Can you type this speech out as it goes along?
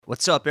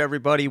What's up,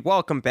 everybody?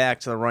 Welcome back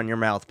to the Run Your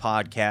Mouth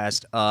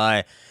podcast.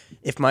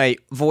 If my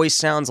voice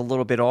sounds a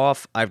little bit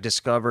off, I've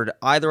discovered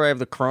either I have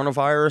the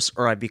coronavirus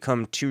or I've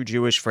become too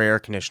Jewish for air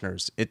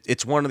conditioners.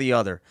 It's one or the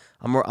other.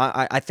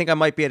 I think I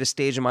might be at a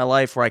stage in my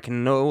life where I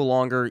can no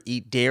longer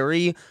eat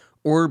dairy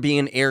or be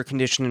in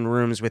air-conditioned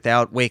rooms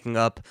without waking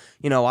up,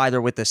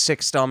 either with a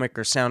sick stomach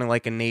or sounding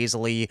like a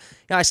nasally.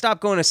 I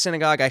stopped going to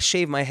synagogue. I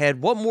shaved my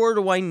head. What more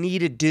do I need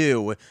to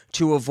do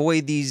to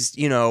avoid these,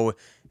 to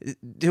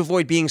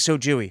avoid being so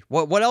Jewy?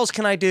 What else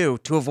can I do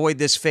to avoid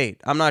this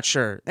fate? I'm not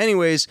sure.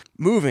 Anyways,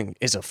 moving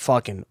is a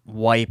fucking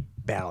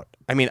wipeout.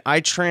 I mean, I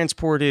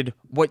transported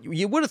what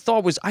you would have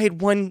thought was I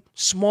had one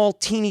small,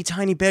 teeny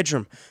tiny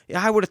bedroom.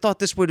 I would have thought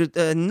this would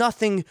a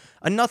nothing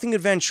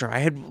adventure. I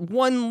had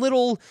one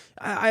little.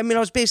 I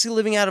was basically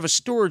living out of a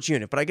storage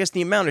unit, but I guess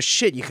the amount of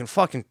shit you can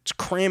fucking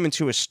cram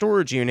into a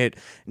storage unit.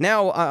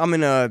 Now I'm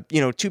in a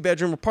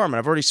 2-bedroom apartment.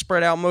 I've already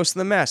spread out most of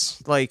the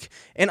mess.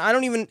 And I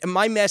don't even.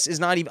 My mess is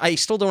not even. I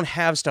still don't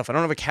have stuff. I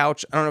don't have a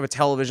couch. I don't have a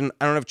television.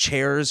 I don't have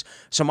chairs.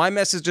 So my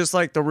mess is just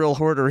like the real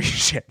hoardery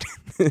shit.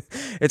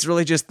 It's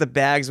really just the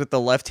bags with the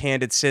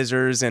left-handed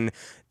scissors and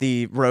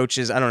the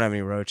roaches. I don't have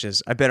any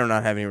roaches. I better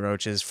not have any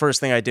roaches. First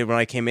thing I did when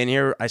I came in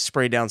here, I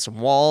sprayed down some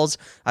walls.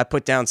 I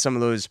put down some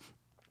of those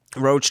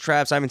roach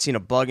traps. I haven't seen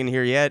a bug in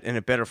here yet, and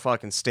it better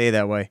fucking stay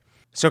that way.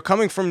 So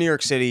coming from New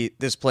York City,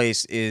 this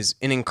place is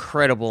an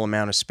incredible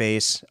amount of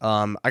space.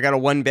 I got a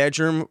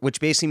 1-bedroom,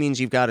 which basically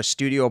means you've got a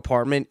studio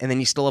apartment, and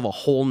then you still have a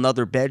whole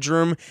nother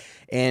bedroom.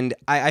 And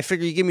I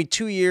figure you give me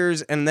 2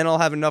 years, and then I'll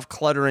have enough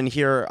clutter in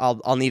here.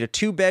 I'll need a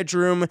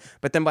 2-bedroom,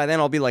 but then by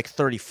then I'll be like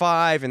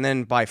 35, and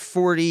then by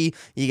 40,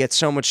 you get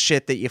so much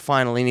shit that you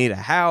finally need a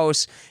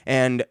house.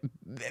 And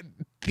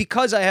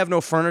because I have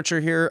no furniture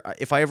here,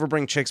 if I ever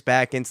bring chicks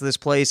back into this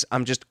place,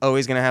 I'm just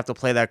always going to have to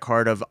play that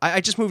card of, I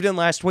just moved in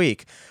last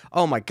week.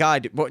 Oh my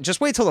God,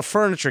 just wait till the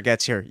furniture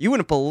gets here. You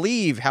wouldn't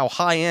believe how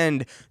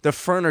high-end the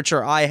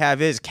furniture I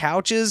have is.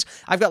 Couches,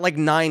 I've got like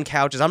 9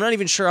 couches. I'm not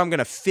even sure I'm going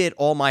to fit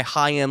all my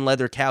high-end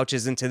leather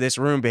couches into this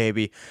room,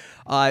 baby.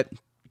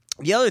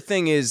 The other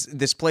thing is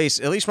this place,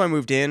 at least when I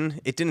moved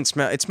in, it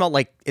smelled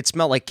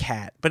like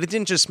cat, but it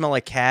didn't just smell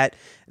like cat.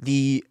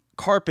 The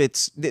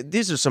carpets,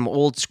 these are some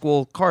old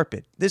school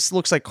carpet. This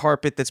looks like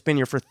carpet that's been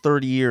here for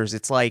 30 years.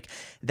 It's like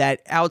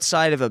that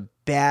outside of a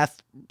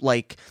bath,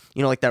 like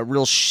that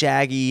real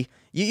shaggy.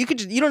 You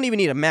don't even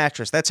need a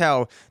mattress. That's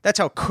how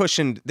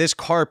cushioned this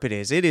carpet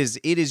is. It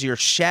is your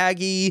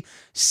shaggy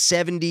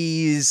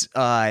 70s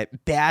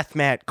bath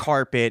mat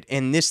carpet,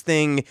 and this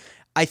thing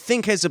I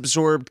think has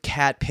absorbed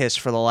cat piss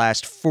for the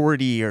last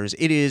 40 years.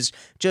 It is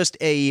just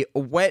a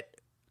wet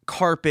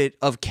carpet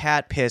of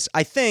cat piss,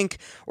 I think,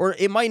 or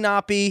it might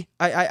not be.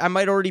 I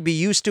might already be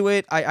used to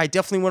it. I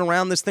definitely went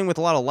around this thing with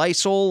a lot of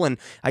Lysol, and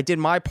I did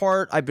my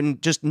part. I've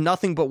been just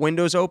nothing but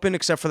windows open,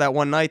 except for that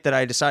one night that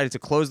I decided to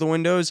close the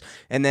windows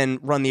and then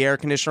run the air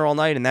conditioner all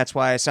night, and that's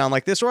why I sound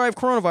like this, or I have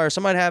coronavirus.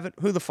 I might have it.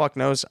 Who the fuck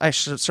knows? I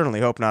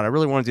certainly hope not. I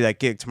really want to do that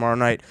gig tomorrow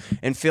night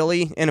in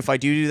Philly, and if I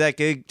do that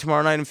gig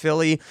tomorrow night in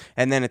Philly,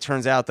 and then it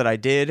turns out that I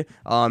did,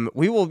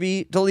 we will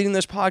be deleting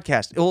this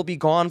podcast. It will be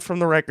gone from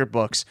the record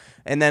books,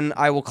 and then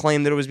I will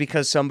claim that it was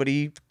because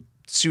somebody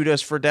sued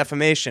us for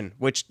defamation,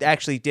 which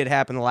actually did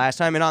happen the last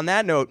time. And on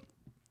that note,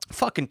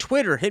 fucking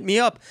Twitter hit me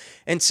up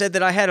and said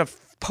that I had a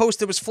post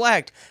that was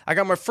flagged. I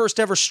got my first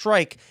ever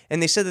strike,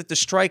 and they said that the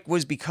strike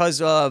was because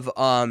of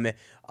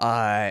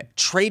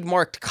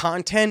trademarked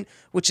content,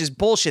 which is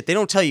bullshit. They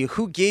don't tell you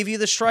who gave you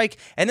the strike,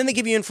 and then they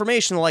give you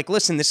information like,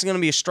 listen, this is going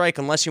to be a strike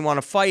unless you want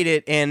to fight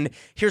it, and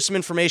here's some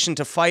information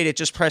to fight it.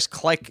 Just press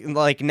click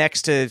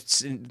next to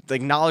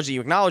acknowledge that you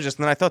acknowledge this.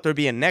 And then I thought there'd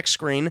be a next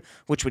screen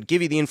which would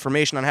give you the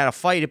information on how to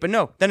fight it, but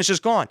no, then it's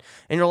just gone.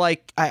 And you're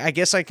like, I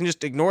guess I can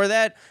just ignore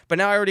that. But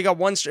now I already got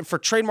one for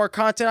trademark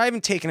content. I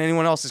haven't taken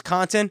anyone else's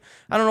content.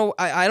 I don't know.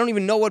 I don't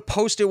even know what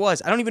post it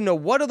was. I don't even know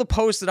what of the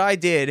posts that I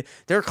did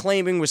they're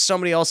claiming was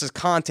somebody else's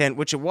content,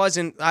 which it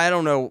wasn't. I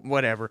don't know.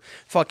 Whatever.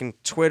 Fucking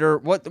Twitter.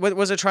 What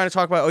was I trying to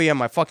talk about? Oh yeah,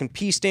 my fucking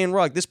pee stain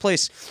rug. This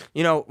place,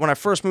 when I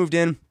first moved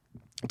in,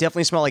 it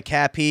definitely smelled like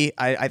cat pee.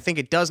 I think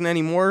it doesn't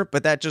anymore,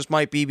 but that just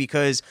might be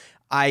because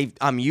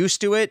I'm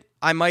used to it.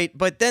 I might,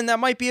 but then that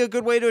might be a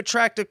good way to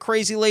attract a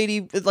crazy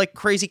lady, like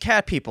crazy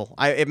cat people.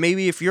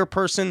 Maybe if you're a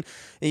person,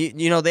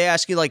 they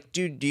ask you like,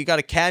 dude, do you got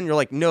a cat? And you're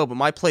like, no, but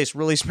my place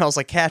really smells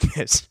like cat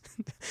piss.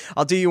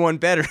 I'll do you one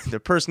better. The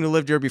person who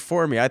lived here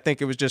before me, I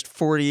think it was just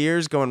 40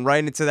 years going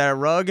right into that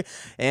rug,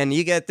 and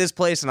you get this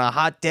place on a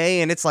hot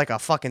day, and it's like a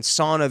fucking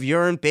sauna of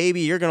urine.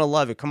 Baby, you're going to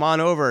love it. Come on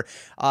over.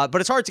 But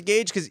it's hard to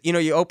gauge because,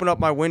 you open up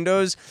my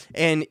windows,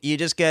 and you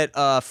just get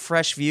a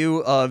fresh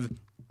view of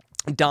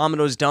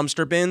Domino's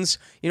dumpster bins.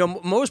 You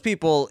know, most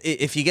people,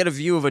 if you get a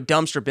view of a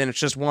dumpster bin, it's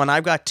just one.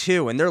 I've got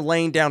two, and they're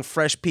laying down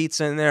fresh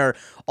pizza in there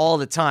all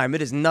the time.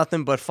 It is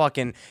nothing but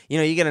fucking, you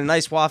know, you get a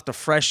nice waft of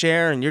fresh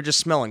air, and you're just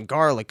smelling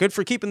garlic. Good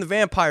for keeping the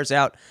vampires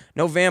out.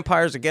 No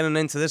vampires are getting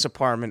into this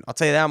apartment. I'll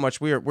tell you that much.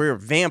 We're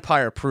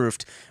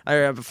vampire-proofed.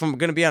 If I'm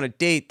going to be on a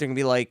date, they're going to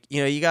be like,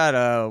 you know, you got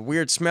a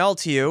weird smell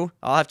to you.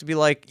 I'll have to be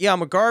like, yeah,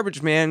 I'm a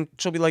garbage man.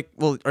 She'll be like,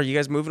 well, are you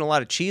guys moving a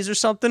lot of cheese or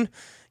something?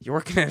 You're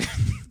working at...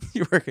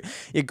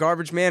 you're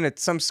garbage man at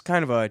some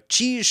kind of a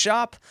cheese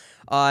shop.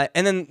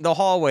 And then the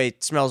hallway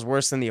smells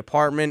worse than the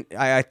apartment.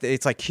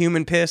 It's like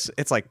human piss.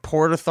 It's like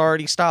Port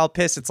Authority style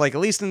piss. It's like, at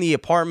least in the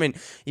apartment,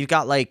 you've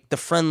got like the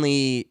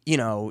friendly, you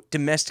know,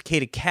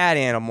 domesticated cat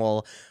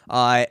animal.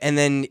 And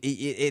then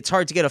it's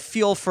hard to get a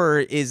feel for,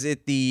 is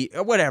it the,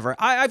 whatever.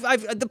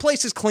 The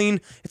place is clean.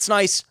 It's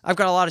nice. I've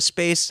got a lot of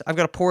space. I've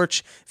got a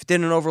porch. If it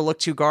didn't overlook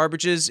two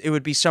garbages, it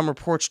would be summer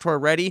porch tour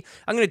ready.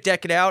 I'm going to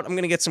deck it out. I'm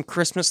going to get some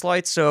Christmas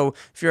lights. So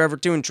if you're ever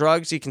doing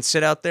drugs, you can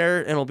sit out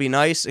there and it'll be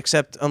nice,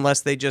 except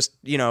unless they just,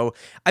 you know,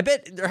 I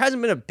bet there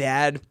hasn't been a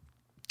bad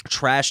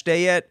trash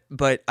day yet,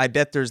 but I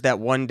bet there's that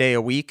one day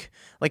a week.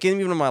 Like even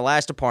in my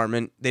last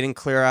apartment, they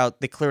cleared out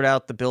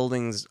the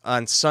buildings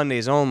on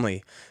Sundays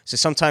only. So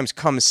sometimes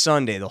come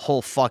Sunday, the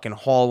whole fucking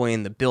hallway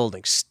in the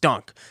building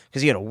stunk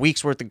because you had a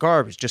week's worth of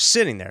garbage just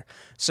sitting there.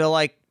 So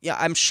like, yeah,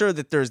 I'm sure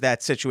that there's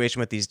that situation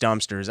with these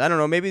dumpsters. I don't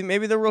know.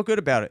 Maybe they're real good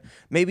about it.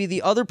 Maybe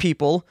the other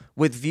people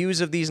with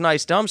views of these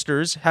nice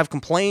dumpsters have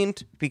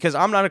complained, because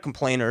I'm not a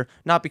complainer,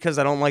 not because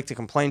I don't like to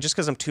complain, just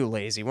because I'm too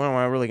lazy. When am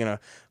I really going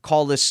to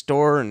call this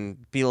store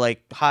and be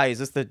like, hi, is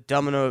this the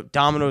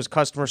Domino's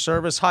customer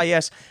service? Hi,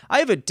 yes. I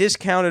have a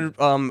discounted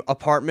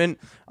apartment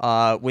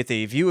with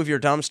a view of your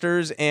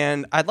dumpsters,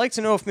 and I'd like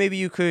to know if maybe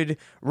you could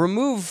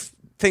remove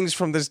things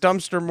from this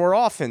dumpster more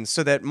often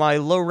so that my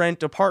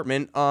low-rent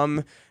apartment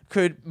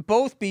could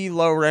both be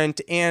low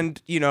rent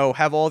and, you know,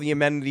 have all the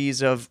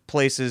amenities of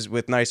places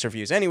with nicer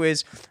views.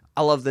 Anyways,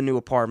 I love the new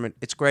apartment.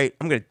 It's great.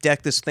 I'm going to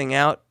deck this thing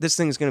out. This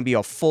thing is going to be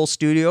a full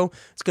studio.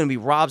 It's going to be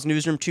Rob's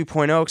Newsroom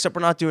 2.0, except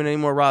we're not doing any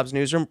more Rob's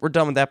Newsroom. We're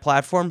done with that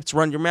platform. It's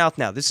Run Your Mouth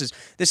now. This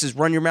is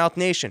Run Your Mouth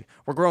Nation.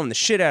 We're growing the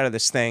shit out of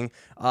this thing.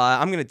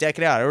 I'm going to deck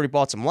it out. I already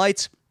bought some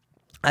lights.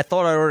 I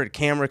thought I ordered a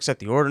camera, except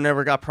the order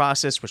never got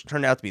processed, which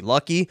turned out to be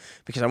lucky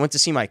because I went to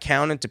see my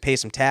accountant to pay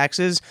some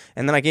taxes,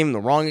 and then I gave him the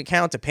wrong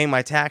account to pay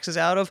my taxes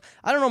out of.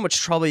 I don't know how much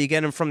trouble you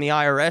get in from the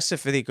IRS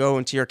if they go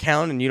into your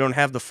account and you don't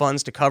have the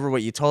funds to cover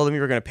what you told them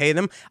you were going to pay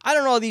them. I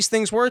don't know how these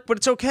things work, but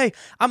it's okay.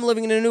 I'm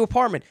living in a new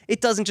apartment. It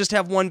doesn't just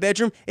have one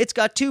bedroom. It's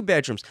got two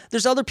bedrooms.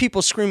 There's other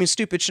people screaming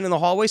stupid shit in the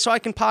hallway, so I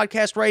can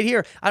podcast right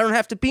here. I don't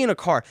have to be in a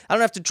car. I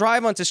don't have to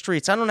drive onto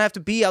streets. I don't have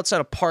to be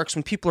outside of parks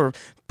when people are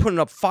putting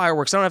up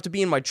fireworks. I don't have to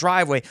be in my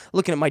driveway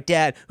looking at my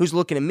dad, who's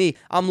looking at me.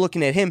 I'm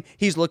looking at him.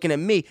 He's looking at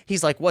me.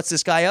 He's like, what's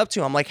this guy up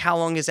to? I'm like, how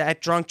long is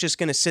that drunk just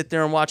going to sit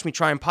there and watch me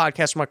try and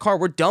podcast from my car?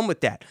 We're done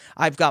with that.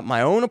 I've got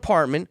my own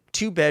apartment,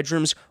 2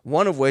 bedrooms,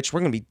 one of which we're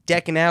going to be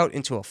decking out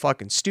into a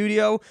fucking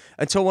studio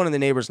until one of the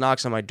neighbors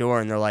knocks on my door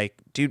and they're like,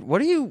 dude,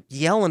 what are you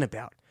yelling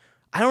about?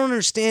 I don't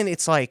understand.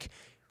 It's like,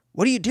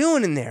 what are you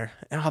doing in there?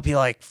 And I'll be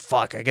like,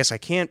 fuck, I guess I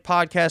can't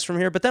podcast from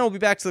here. But then we'll be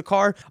back to the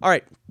car. All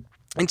right.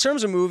 In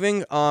terms of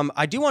moving,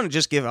 I do want to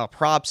just give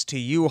props to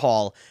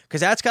U-Haul,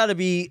 because that's got to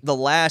be the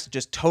last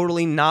just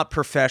totally not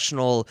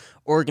professional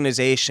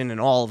organization in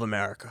all of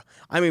America.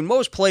 I mean,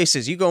 most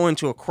places, you go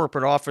into a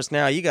corporate office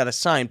now, you got to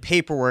sign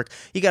paperwork,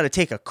 you got to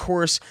take a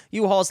course.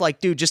 U-Haul's like,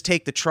 dude, just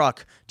take the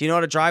truck. Do you know how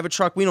to drive a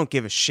truck? We don't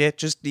give a shit.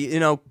 Just, you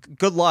know,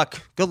 good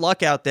luck. Good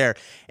luck out there.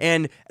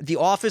 And the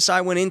office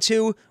I went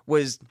into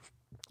was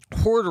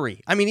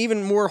hoardery. I mean,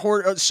 even more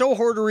so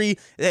hoardery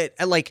that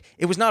like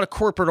it was not a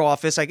corporate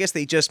office. I guess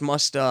they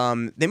must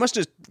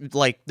just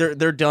like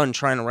they're done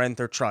trying to rent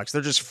their trucks.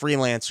 They're just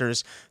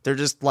freelancers. They're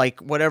just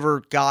like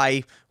whatever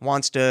guy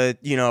wants to,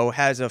 you know,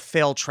 has a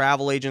failed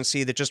travel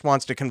agency that just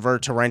wants to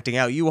convert to renting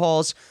out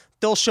U-Hauls.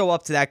 They'll show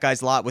up to that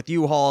guy's lot with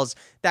U-Hauls.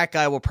 That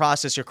guy will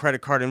process your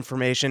credit card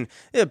information.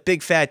 A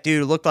big fat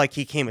dude, looked like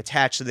he came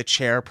attached to the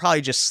chair,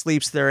 probably just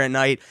sleeps there at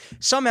night.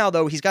 Somehow,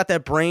 though, he's got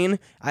that brain.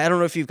 I don't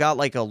know if you've got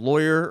like a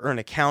lawyer or an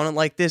accountant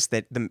like this,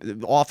 that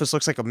the office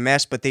looks like a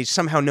mess, but they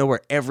somehow know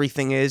where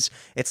everything is.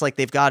 It's like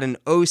they've got an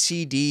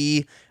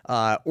OCD,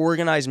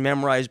 organized,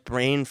 memorized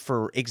brain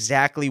for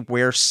exactly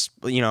where,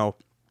 you know,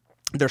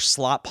 their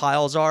slot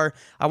piles are.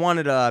 I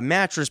wanted a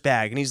mattress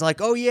bag. And he's like,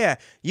 oh yeah,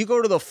 you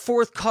go to the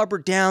 4th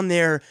cupboard down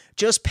there,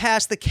 just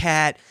past the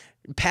cat,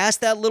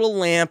 past that little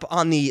lamp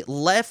on the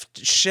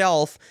left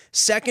shelf,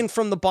 second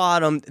from the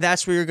bottom.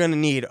 That's where you're going to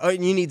need. You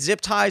need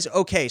zip ties?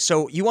 Okay,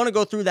 so you want to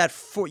go through that.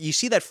 You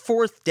see that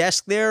 4th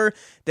desk there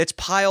that's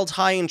piled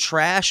high in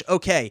trash?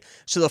 Okay,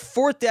 so the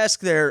 4th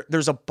desk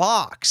there's a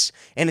box,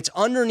 and it's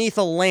underneath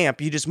a lamp.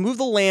 You just move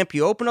the lamp,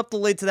 you open up the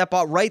lid to that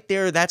box right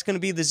there. That's going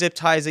to be the zip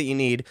ties that you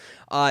need.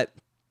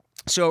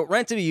 So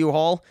rented a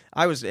U-Haul.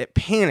 I was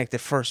panicked at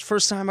first.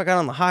 First time I got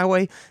on the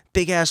highway,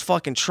 big ass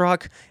fucking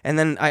truck. And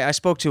then I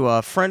spoke to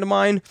a friend of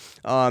mine,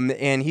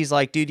 and he's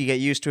like, dude, you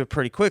get used to it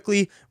pretty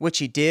quickly, which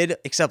he did.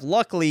 Except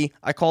luckily,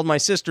 I called my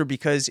sister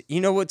because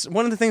you know what's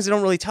one of the things they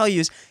don't really tell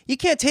you is you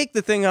can't take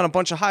the thing on a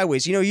bunch of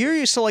highways. You know, you're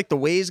used to like the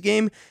Waze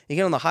game. You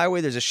get on the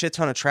highway, there's a shit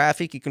ton of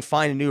traffic. You can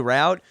find a new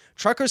route.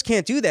 Truckers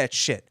can't do that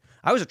shit.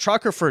 I was a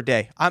trucker for a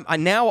day.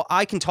 Now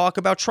I can talk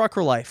about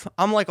trucker life.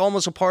 I'm like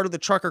almost a part of the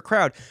trucker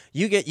crowd.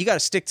 You got to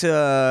stick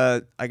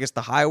to I guess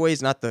the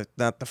highways, not the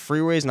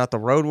freeways, not the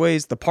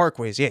roadways, the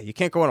parkways. Yeah, you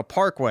can't go on a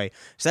parkway.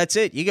 So that's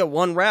it. You get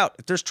one route.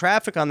 If there's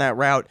traffic on that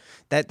route,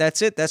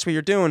 that's it. That's what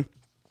you're doing.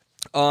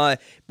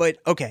 But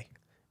okay,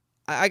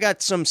 I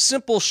got some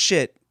simple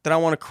shit that I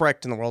want to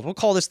correct in the world. We'll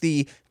call this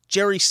the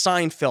Jerry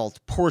Seinfeld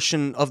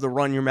portion of the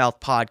Run Your Mouth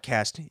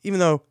podcast, even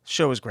though the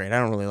show is great. I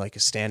don't really like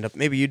his stand-up.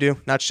 Maybe you do.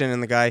 Not shitting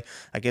the guy.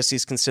 I guess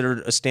he's considered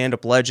a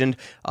stand-up legend.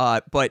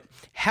 But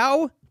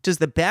how does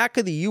the back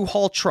of the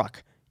U-Haul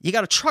truck, you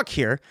got a truck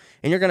here,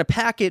 and you're going to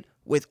pack it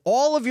with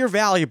all of your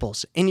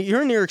valuables, and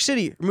you're in New York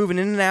City, you're moving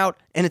in and out,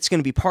 and it's going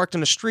to be parked on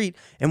the street,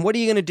 and what are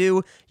you going to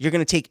do? You're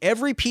going to take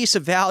every piece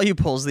of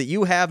valuables that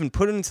you have and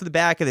put it into the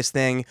back of this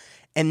thing,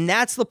 and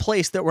that's the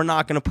place that we're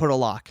not going to put a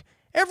lock.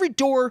 Every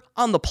door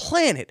on the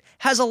planet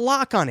has a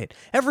lock on it.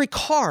 Every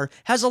car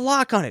has a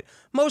lock on it.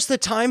 Most of the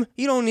time,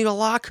 you don't need a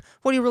lock.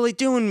 What are you really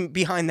doing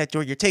behind that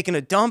door? You're taking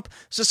a dump,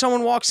 so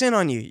someone walks in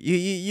on you.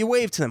 You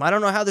wave to them. I don't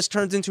know how this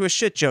turns into a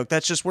shit joke.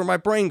 That's just where my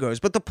brain goes.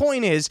 But the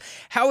point is,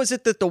 how is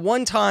it that the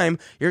one time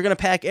you're going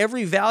to pack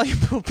every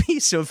valuable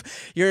piece of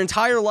your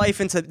entire life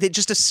into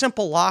just a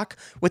simple lock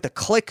with a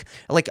click?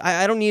 Like,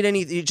 I don't need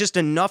any, just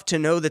enough to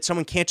know that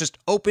someone can't just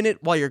open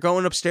it while you're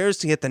going upstairs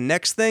to get the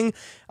next thing.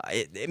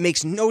 It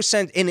makes no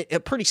sense. And a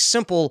pretty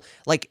simple,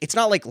 like, it's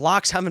not like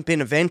locks haven't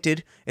been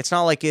invented. It's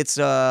not like it's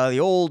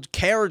the old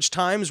carriage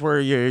times where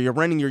you're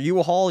renting your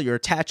U-Haul, you're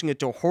attaching it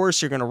to a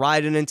horse, you're going to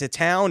ride it into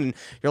town, and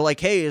you're like,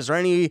 hey, is there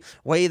any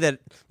way that,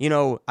 you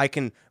know, I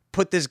can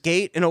put this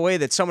gate in a way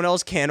that someone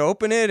else can't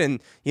open it?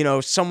 And, you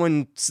know,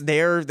 someone's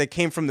there that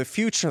came from the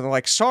future, and they're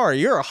like, sorry,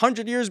 you're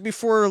 100 years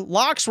before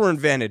locks were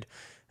invented.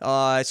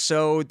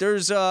 So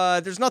there's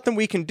nothing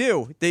we can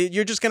do.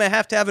 You're just going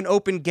to have an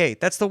open gate.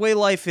 That's the way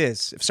life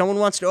is. If someone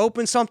wants to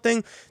open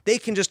something, they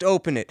can just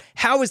open it.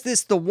 How is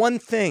this the one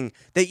thing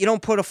that you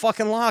don't put a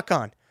fucking lock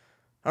on?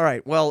 All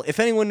right. Well, if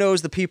anyone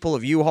knows the people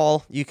of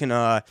U-Haul, you can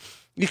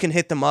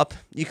hit them up.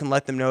 You can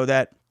let them know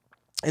that.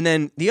 And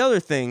then the other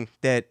thing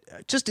that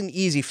just an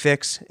easy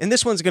fix, and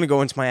this one's going to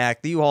go into my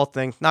act, the U-Haul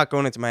thing, not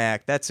going into my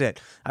act. That's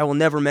it. I will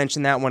never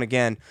mention that one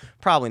again.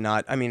 Probably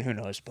not. I mean, who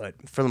knows? But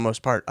for the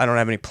most part, I don't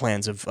have any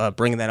plans of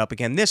bringing that up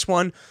again. This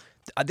one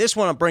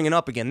I'm bringing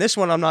up again. This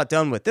one I'm not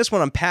done with. This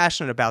one I'm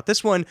passionate about.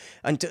 This one,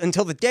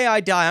 until the day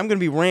I die, I'm going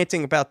to be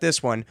ranting about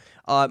this one.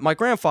 My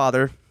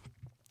grandfather,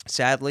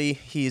 sadly,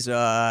 he's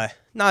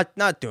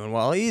not doing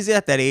well. He's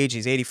at that age.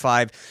 He's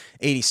 85,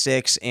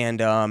 86, and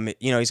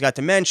you know, he's got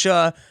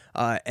dementia.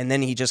 And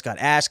then he just got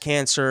ass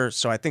cancer,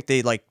 so I think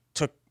they like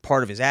took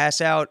part of his ass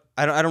out.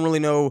 I don't really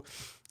know.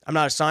 I'm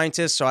not a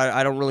scientist, so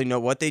I don't really know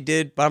what they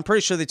did, but I'm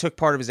pretty sure they took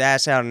part of his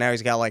ass out, and now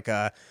he's got like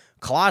a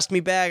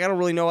colostomy bag. I don't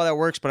really know how that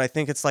works, but I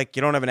think it's like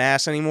you don't have an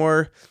ass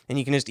anymore, and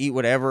you can just eat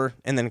whatever,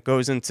 and then it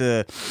goes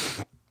into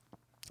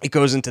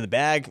the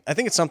bag. I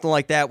think it's something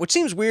like that, which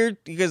seems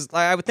weird because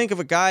I would think if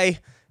a guy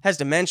has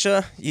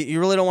dementia, you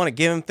really don't want to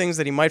give him things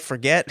that he might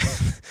forget.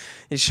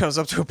 He shows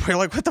up to a point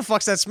like, what the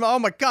fuck's that smell? Oh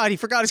my God, he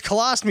forgot his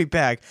colostomy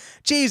bag.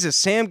 Jesus,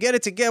 Sam, get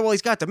it together. Well,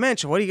 he's got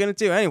dementia. What are you going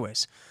to do?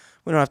 Anyways,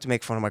 we don't have to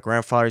make fun of my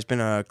grandfather. He's been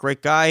a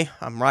great guy.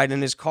 I'm riding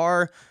in his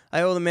car.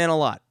 I owe the man a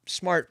lot.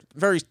 Smart,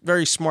 very,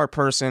 very smart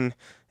person.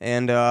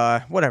 And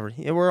whatever,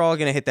 we're all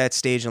gonna hit that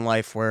stage in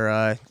life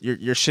where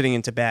you're shitting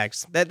into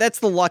bags. That's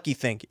the lucky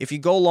thing. If you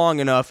go long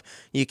enough,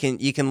 you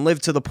can live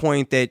to the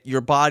point that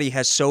your body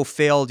has so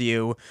failed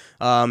you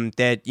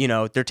that you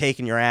know they're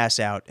taking your ass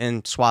out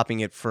and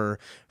swapping it for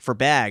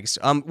bags.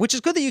 Which is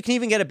good that you can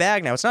even get a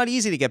bag now. It's not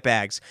easy to get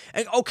bags.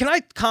 And, can I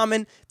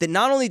comment that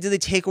not only did they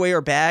take away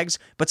our bags,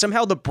 but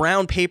somehow the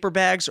brown paper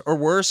bags are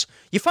worse?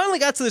 You finally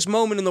got to this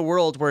moment in the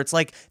world where it's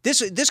like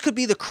this could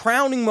be the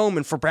crowning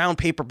moment for brown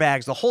paper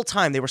bags. The whole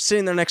time they were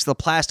sitting there next to the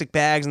plastic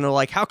bags, and they're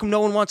like, how come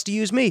no one wants to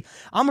use me?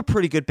 I'm a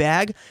pretty good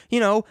bag. You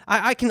know,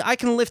 I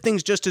can lift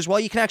things just as well.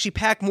 You can actually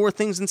pack more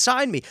things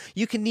inside me.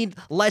 You can need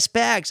less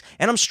bags,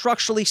 and I'm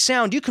structurally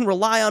sound. You can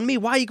rely on me.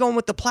 Why are you going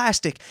with the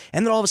plastic?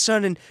 And then all of a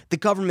sudden, the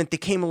government, they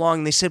came along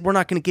and they said, we're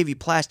not going to give you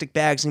plastic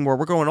bags anymore.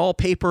 We're going all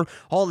paper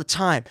all the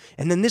time.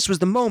 And then this was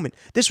the moment.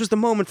 This was the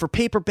moment for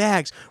paper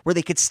bags where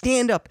they could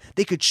stand up,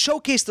 they could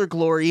showcase their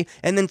glory,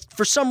 and then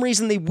for some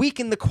reason, they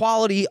weakened the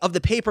quality of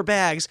the paper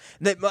bags.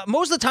 That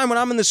most of the time when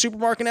I'm in the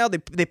supermarket now,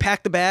 they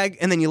pack the bag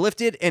and then you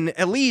lift it, and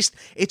at least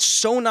it's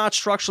so not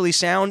structurally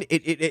sound,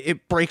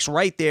 it breaks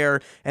right there,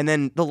 and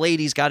then the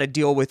lady's got to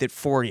deal with it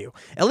for you.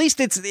 At least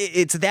it's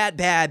that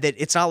bad that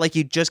it's not like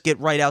you just get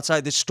right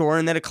outside the store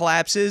and then it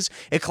collapses.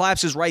 It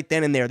collapses right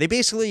then and there. They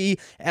basically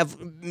have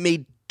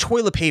made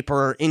toilet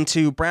paper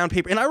into brown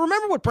paper. And I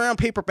remember what brown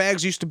paper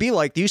bags used to be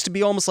like. They used to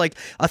be almost like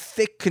a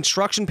thick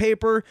construction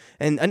paper,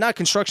 and not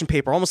construction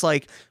paper, almost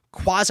like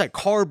quasi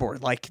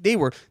cardboard. Like they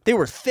were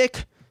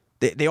thick.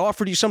 They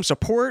offered you some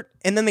support,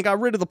 and then they got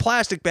rid of the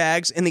plastic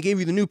bags, and they gave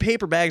you the new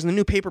paper bags, and the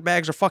new paper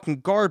bags are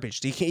fucking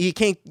garbage. You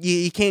can't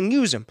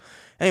use them.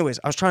 Anyways,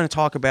 I was trying to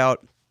talk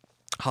about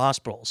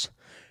hospitals,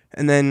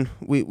 and then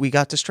we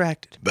got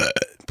distracted.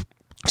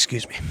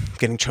 Excuse me, I'm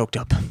getting choked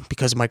up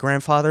because of my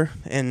grandfather,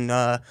 and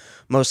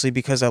mostly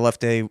because I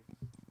left a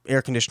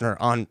air conditioner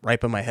on right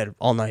by my head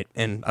all night,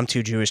 and I'm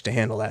too Jewish to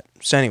handle that.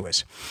 So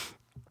anyways,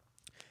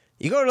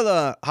 you go to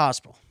the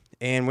hospital,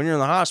 and when you're in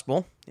the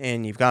hospital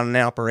and you've got an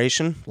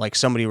operation, like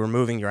somebody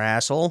removing your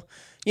asshole,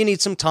 you need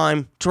some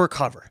time to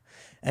recover.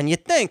 And you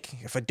think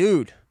if a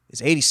dude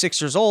is 86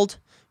 years old,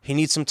 he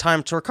needs some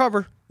time to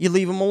recover, you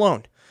leave him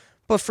alone.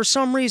 But for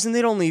some reason,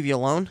 they don't leave you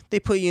alone. They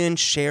put you in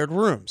shared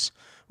rooms.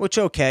 Which,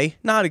 okay,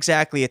 not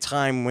exactly a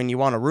time when you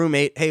want a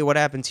roommate. Hey, what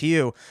happened to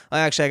you?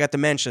 Actually, I got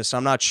dementia, so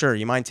I'm not sure.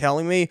 You mind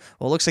telling me?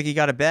 Well, it looks like you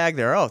got a bag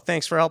there. Oh,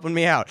 thanks for helping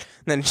me out.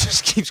 And then it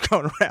just keeps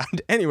going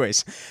around.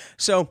 Anyways,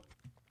 so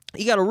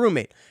you got a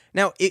roommate.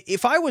 Now,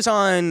 if I was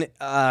on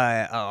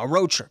a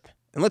road trip,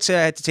 and let's say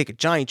I had to take a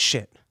giant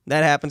shit,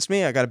 that happens to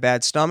me. I got a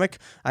bad stomach.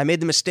 I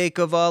made the mistake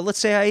of, let's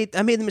say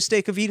I made the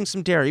mistake of eating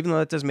some dairy, even though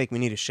that doesn't make me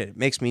need a shit. It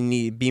makes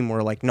me be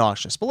more like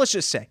nauseous. But let's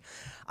just say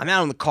I'm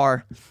out in the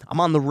car, I'm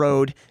on the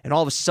road, and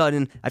all of a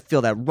sudden I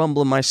feel that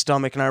rumble in my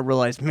stomach, and I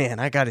realize, man,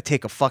 I got to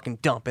take a fucking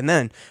dump. And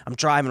then I'm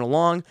driving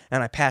along,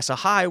 and I pass a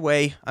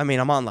highway. I mean,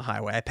 I'm on the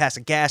highway. I pass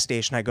a gas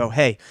station. I go,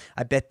 hey,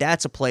 I bet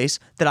that's a place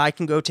that I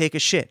can go take a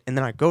shit. And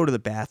then I go to the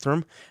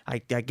bathroom. I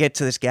get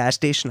to this gas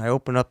station. I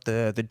open up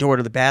the door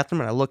to the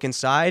bathroom, and I look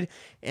inside.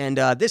 And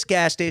this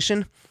gas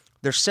station,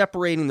 they're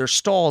separating their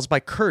stalls by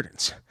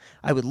curtains.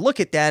 I would look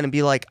at that and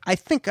be like, I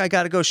think I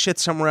got to go shit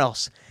somewhere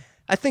else.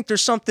 I think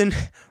there's something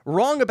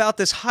wrong about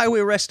this highway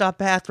rest stop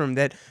bathroom,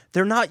 that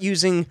they're not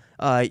using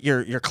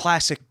your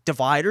classic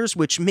dividers,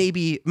 which might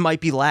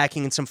be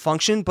lacking in some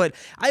function. But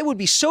I would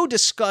be so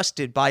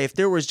disgusted by if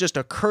there was just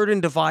a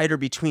curtain divider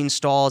between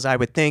stalls. I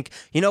would think,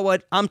 you know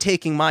what? I'm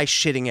taking my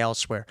shitting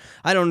elsewhere.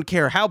 I don't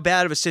care how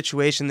bad of a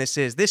situation this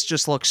is. This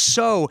just looks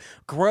so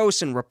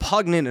gross and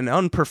repugnant and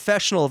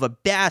unprofessional of a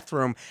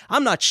bathroom.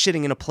 I'm not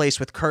shitting in a place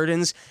with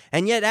curtains.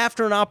 And yet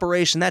after an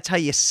operation, that's how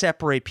you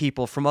separate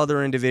people from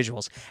other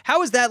individuals.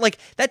 How is that? Like,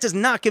 that does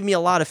not give me a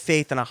lot of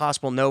faith in a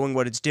hospital knowing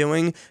what it's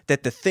doing,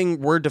 that the thing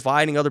we're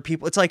dividing other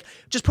people. It's like,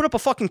 just put up a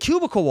fucking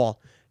cubicle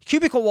wall.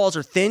 Cubicle walls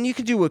are thin. You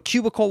could do a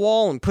cubicle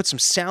wall and put some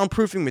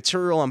soundproofing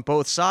material on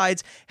both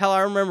sides. Hell,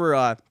 I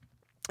remember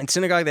in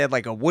synagogue, they had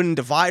like a wooden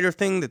divider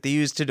thing that they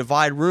used to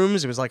divide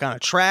rooms. It was like on a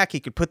track.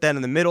 You could put that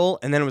in the middle,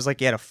 and then it was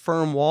like you had a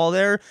firm wall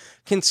there.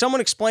 Can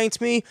someone explain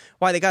to me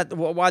why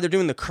they're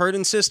doing the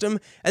curtain system?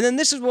 And then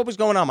this is what was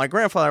going on. My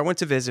grandfather, I went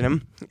to visit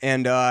him,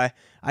 and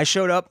I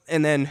showed up,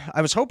 and then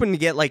I was hoping to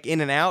get like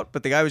in and out,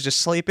 but the guy was just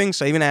sleeping.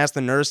 So I even asked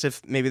the nurse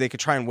if maybe they could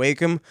try and wake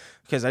him,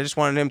 because I just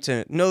wanted him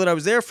to know that I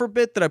was there for a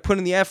bit, that I put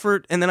in the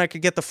effort, and then I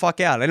could get the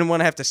fuck out. I didn't want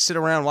to have to sit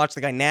around and watch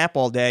the guy nap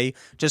all day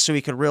just so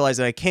he could realize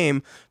that I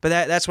came. But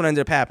that's what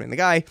ended up happening. The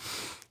guy,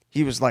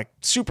 he was like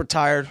super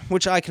tired,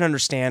 which I can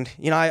understand.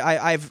 You know,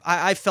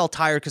 I felt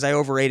tired because I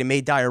overate and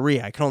made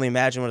diarrhea. I can only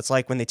imagine what it's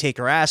like when they take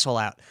your asshole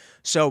out.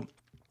 So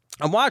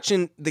I'm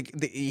watching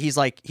he's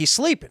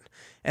sleeping.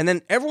 And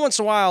then every once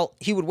in a while,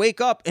 he would wake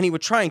up and he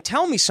would try and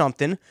tell me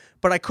something,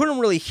 but I couldn't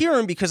really hear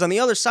him because on the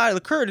other side of the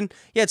curtain,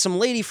 you had some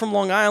lady from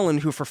Long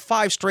Island who for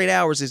 5 straight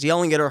hours is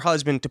yelling at her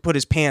husband to put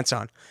his pants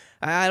on.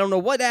 I don't know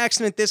what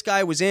accident this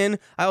guy was in.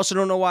 I also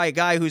don't know why a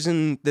guy who's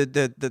in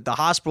the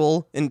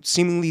hospital and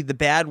seemingly the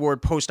bad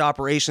ward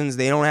post-operations,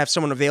 they don't have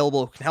someone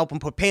available who can help him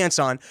put pants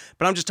on.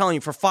 But I'm just telling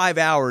you, for 5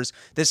 hours,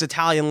 this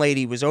Italian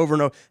lady was over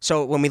and over.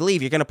 So when we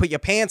leave, you're going to put your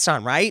pants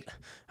on, right?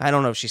 I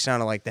don't know if she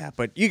sounded like that,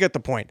 but you get the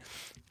point.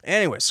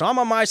 Anyway, so I'm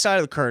on my side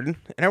of the curtain,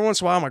 and every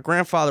once in a while, my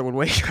grandfather would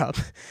wake up.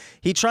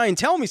 He'd try and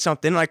tell me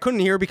something, and I couldn't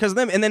hear because of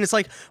them. And then it's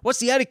like, what's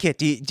the etiquette?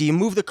 Do you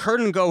move the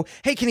curtain and go,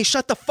 hey, can he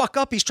shut the fuck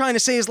up? He's trying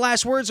to say his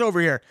last words over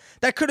here.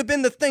 That could have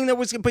been the thing that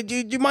was, but do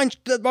you mind?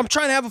 I'm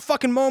trying to have a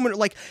fucking moment.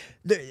 Like,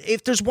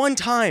 if there's one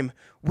time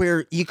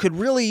where you could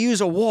really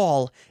use a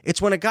wall, it's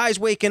when a guy's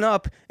waking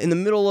up in the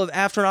middle of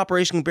after an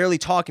operation, barely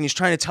talking. He's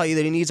trying to tell you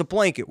that he needs a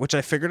blanket, which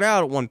I figured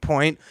out at one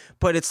point.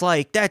 But it's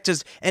like, that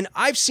just, and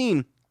I've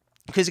seen,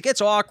 because it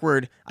gets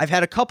awkward. I've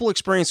had a couple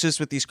experiences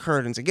with these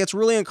curtains. It gets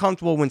really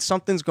uncomfortable when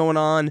something's going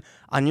on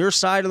your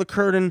side of the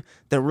curtain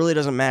that really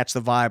doesn't match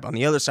the vibe on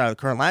the other side of the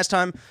curtain. Last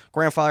time,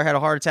 grandfather had a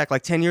heart attack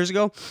like 10 years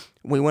ago.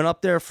 We went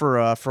up there for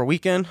a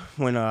weekend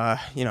when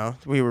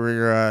we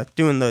were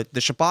doing the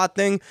Shabbat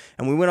thing,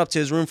 and we went up to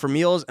his room for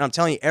meals. And I'm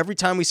telling you, every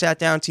time we sat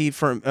down to eat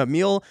for a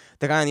meal,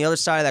 the guy on the other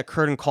side of that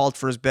curtain called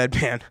for his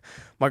bedpan.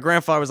 My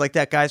grandfather was like,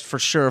 that guy's for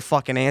sure a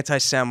fucking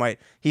anti-Semite.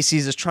 He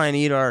sees us trying to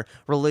eat our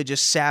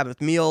religious Sabbath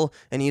meal,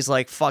 and he's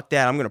like, fuck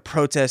that, I'm going to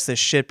protest this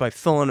shit by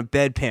filling a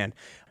bedpan.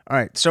 All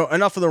right, so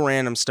enough of the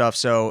random stuff.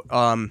 So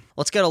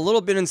let's get a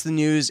little bit into the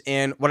news,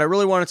 and what I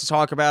really wanted to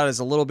talk about is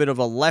a little bit of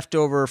a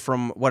leftover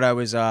from what I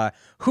was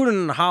hooting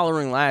and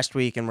hollering last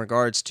week in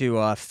regards to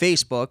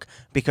Facebook,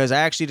 because I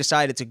actually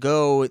decided to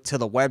go to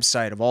the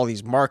website of all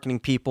these marketing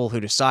people who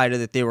decided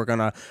that they were going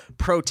to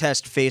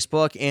protest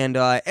Facebook. And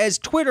as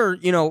Twitter,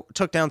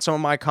 took down some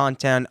of my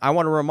content, I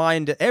want to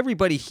remind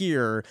everybody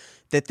here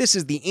that this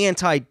is the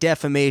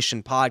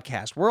Anti-Defamation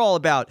Podcast. We're all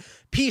about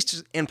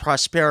peace and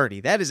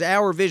prosperity. That is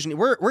our vision.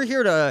 We're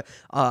here to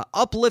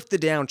uplift the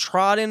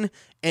downtrodden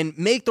and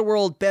make the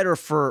world better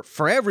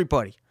for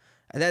everybody.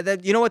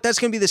 You know what? That's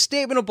going to be the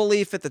statement of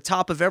belief at the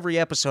top of every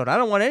episode. I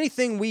don't want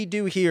anything we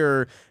do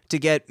here to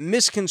get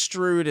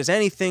misconstrued as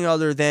anything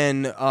other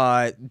than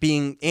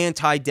being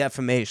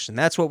anti-defamation.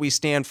 That's what we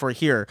stand for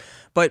here.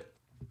 But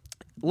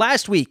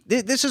last week,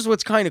 this is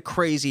what's kind of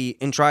crazy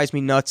and drives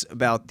me nuts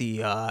about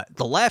the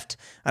left.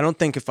 I don't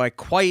think if I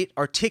quite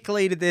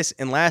articulated this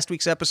in last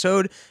week's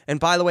episode. And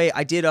by the way,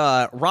 I did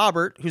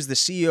Robert, who's the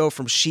CEO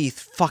from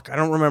Sheath. I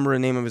don't remember the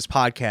name of his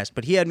podcast,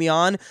 but he had me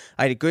on.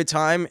 I had a good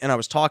time, and I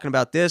was talking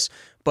about this.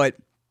 But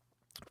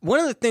one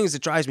of the things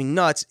that drives me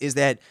nuts is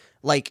that,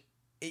 like,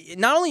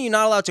 not only are you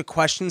not allowed to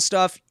question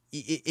stuff,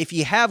 if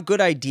you have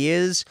good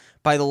ideas,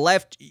 by the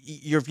left,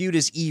 you're viewed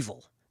as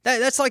evil.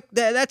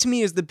 That to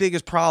me is the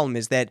biggest problem,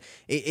 is that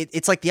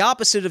it's like the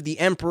opposite of The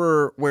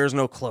Emperor Wears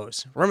No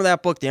Clothes. Remember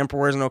that book, The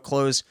Emperor Wears No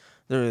Clothes?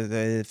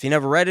 If you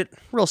never read it,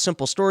 real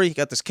simple story. You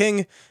got this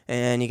king,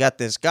 and you got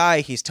this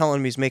guy. He's telling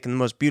him he's making the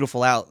most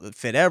beautiful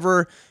outfit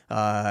ever,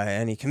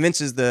 and he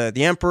convinces the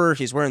emperor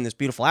he's wearing this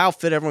beautiful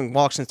outfit. Everyone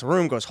walks into the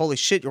room, goes, "Holy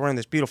shit, you're wearing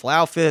this beautiful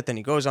outfit." Then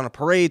he goes on a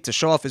parade to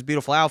show off his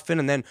beautiful outfit,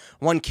 and then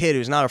one kid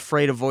who's not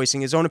afraid of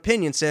voicing his own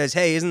opinion says,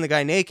 "Hey, isn't the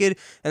guy naked?"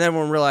 And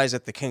everyone realizes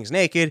that the king's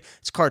naked.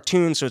 It's a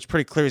cartoon, so it's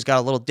pretty clear he's got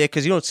a little dick,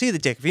 because you don't see the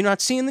dick. If you're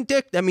not seeing the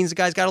dick, that means the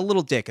guy's got a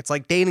little dick. It's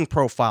like dating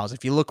profiles.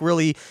 If you look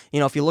really,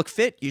 if you look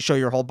fit, you show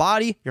your whole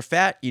body. You're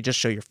fat, you just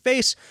show your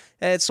face.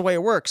 It's the way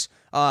it works.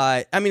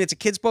 It's a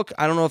kid's book.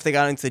 I don't know if they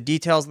got into the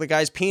details of the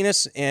guy's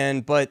penis,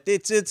 but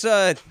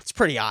it's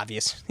pretty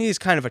obvious. He's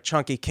kind of a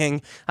chunky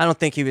king. I don't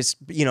think he was,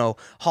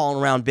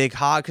 hauling around big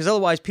hog, because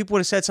otherwise people would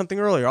have said something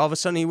earlier. All of a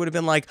sudden he would have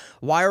been like,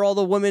 "Why are all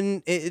the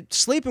women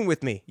sleeping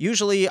with me?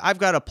 Usually I've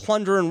got to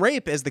plunder and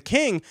rape as the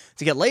king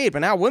to get laid, but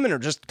now women are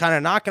just kind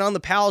of knocking on the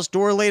palace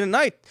door late at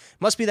night.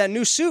 Must be that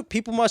new suit.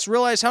 People must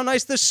realize how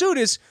nice this suit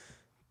is.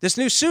 This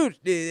new suit,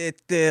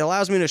 it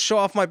allows me to show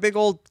off my big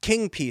old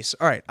king piece."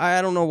 All right, I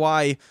don't know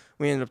why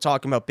we ended up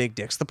talking about big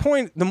dicks.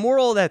 The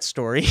moral of that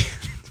story,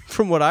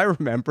 from what I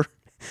remember,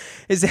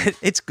 is that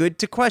it's good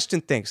to question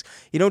things.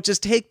 You don't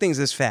just take things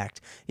as fact.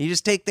 You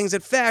just take things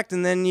at fact,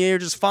 and then you're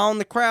just following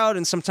the crowd,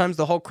 and sometimes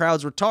the whole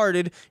crowd's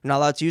retarded. You're not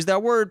allowed to use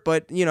that word,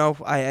 but,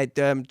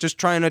 I'm just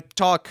trying to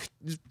talk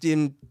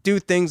and do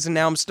things, and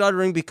now I'm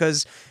stuttering,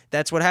 because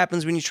that's what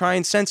happens when you try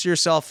and censor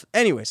yourself.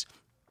 Anyways,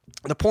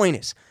 the point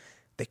is,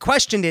 they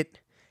questioned it,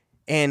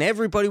 and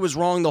everybody was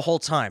wrong the whole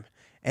time.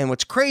 And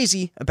what's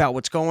crazy about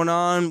what's going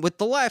on with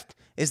the left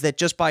is that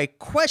just by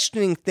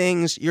questioning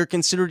things, you're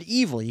considered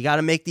evil. You got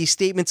to make these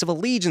statements of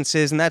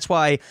allegiances, and that's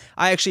why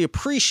I actually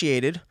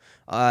appreciated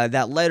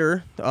that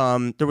letter.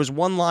 There was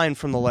one line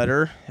from the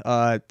letter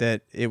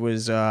that it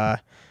was,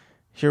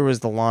 here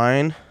was the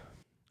line.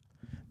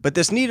 "But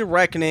this needed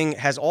reckoning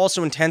has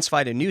also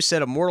intensified a new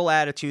set of moral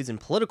attitudes and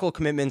political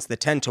commitments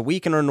that tend to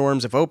weaken our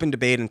norms of open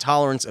debate and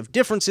tolerance of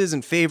differences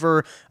in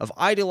favor of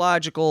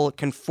ideological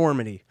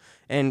conformity."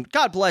 And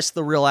God bless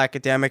the real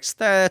academics.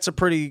 That's a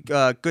pretty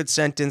good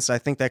sentence. I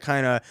think that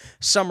kind of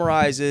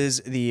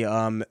summarizes the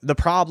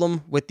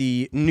problem with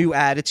the new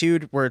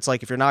attitude, where it's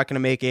like, if you're not going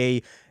to make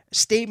a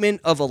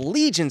statement of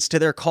allegiance to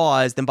their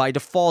cause, then by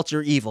default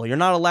you're evil. You're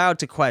not allowed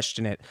to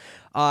question it.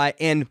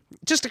 And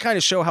just to kind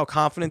of show how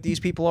confident these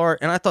people are,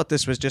 and I thought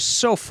this was just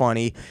so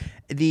funny,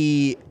 at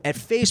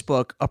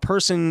Facebook, a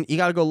person, you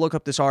got to go look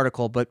up this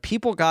article, but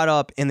people got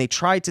up and they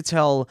tried to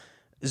tell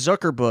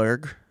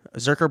Zuckerberg,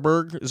 they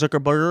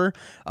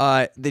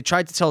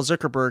tried to tell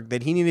Zuckerberg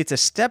that he needed to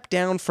step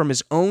down from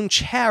his own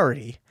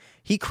charity.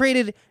 He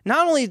created,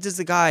 not only does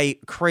the guy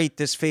create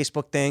this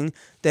Facebook thing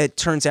that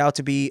turns out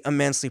to be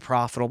immensely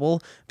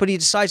profitable, but he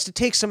decides to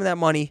take some of that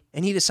money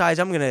and he decides,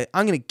 I'm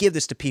gonna give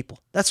this to people.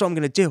 That's what I'm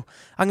gonna do.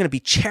 I'm gonna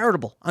be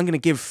charitable. I'm gonna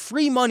give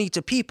free money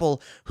to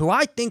people who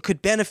I think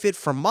could benefit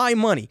from my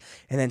money.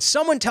 And then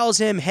someone tells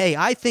him, "Hey,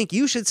 I think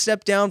you should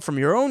step down from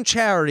your own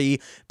charity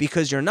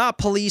because you're not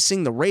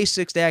policing the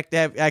racist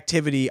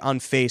activity on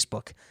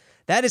Facebook."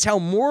 That is how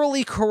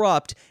morally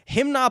corrupt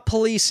him not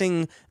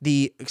policing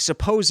the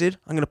supposed,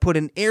 I'm going to put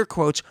in air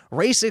quotes,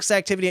 racist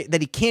activity that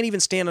he can't even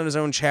stand on his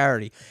own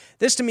charity.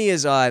 This to me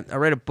is, I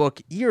read a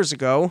book years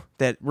ago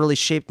that really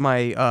shaped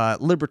my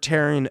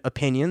libertarian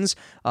opinions,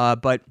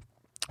 but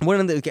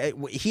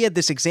he had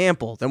this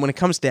example that when it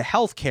comes to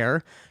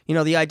healthcare,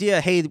 the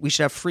idea, hey, we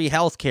should have free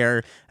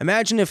healthcare.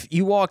 Imagine if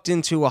you walked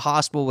into a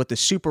hospital with a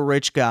super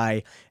rich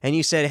guy and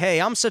you said,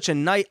 "Hey, I'm such a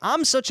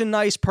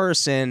nice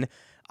person.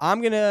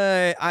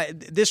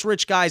 this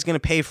rich guy's gonna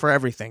pay for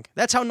everything.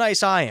 That's how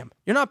nice I am.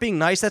 You're not being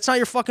nice. That's not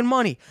your fucking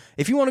money.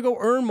 If you want to go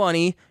earn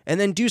money and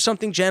then do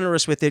something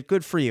generous with it,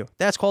 good for you.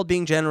 That's called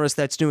being generous.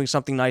 That's doing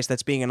something nice.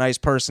 That's being a nice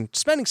person.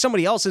 Spending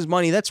somebody else's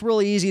money, that's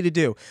really easy to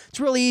do. It's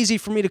really easy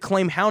for me to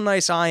claim how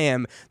nice I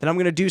am that I'm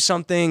going to do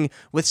something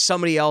with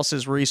somebody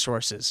else's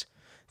resources.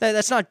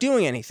 That's not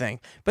doing anything.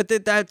 But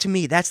that to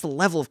me, that's the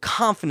level of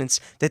confidence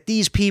that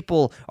these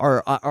people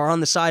are on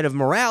the side of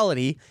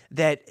morality,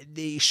 that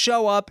they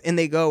show up and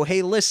they go,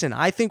 hey, listen,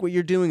 I think what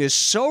you're doing is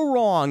so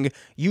wrong,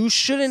 you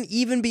shouldn't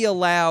even be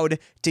allowed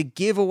to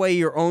give away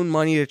your own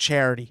money to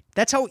charity.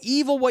 That's how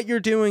evil what you're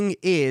doing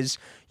is.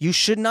 You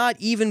should not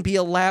even be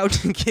allowed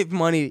to give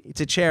money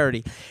to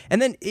charity. And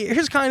then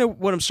here's kind of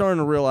what I'm starting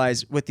to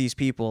realize with these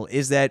people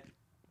is that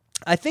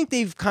I think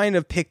they've kind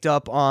of picked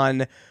up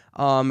on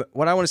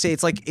what I want to say.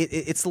 It's like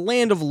it's the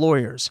land of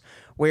lawyers,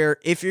 where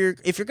if you're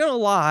gonna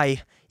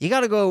lie, you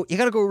gotta go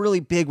really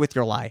big with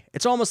your lie.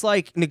 It's almost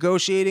like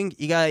negotiating.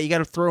 You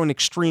gotta throw an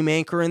extreme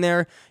anchor in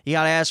there. You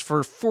gotta ask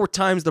for 4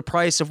 times the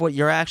price of what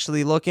you're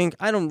actually looking.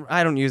 I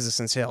don't use this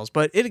in sales,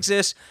 but it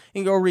exists. You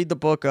can go read the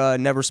book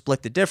Never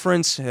Split the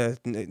Difference,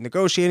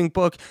 negotiating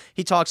book.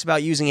 He talks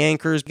about using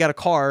anchors. You got a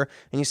car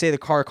and you say the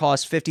car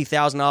costs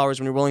 $50,000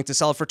 when you're willing to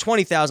sell it for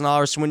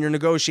 $20,000. So when you're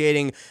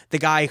negotiating, the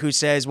guy who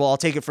says, well, I'll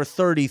take it for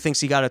 30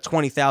 thinks he got a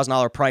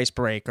 $20,000 price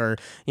break. Or,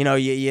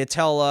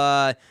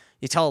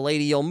 you tell a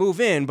lady you'll move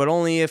in, but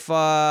only if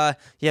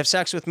you have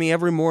sex with me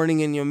every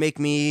morning and you make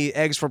me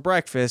eggs for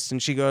breakfast.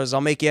 And she goes, I'll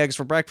make you eggs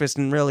for breakfast.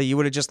 And really, you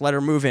would have just let her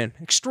move in.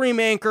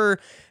 Extreme anchor.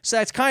 So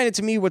that's kind of,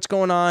 to me, what's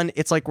going on.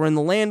 It's like we're in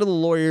the land of the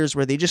lawyers,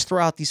 where they just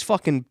throw out these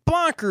fucking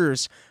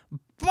bonkers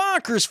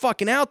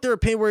fucking out there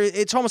opinion, where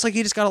it's almost like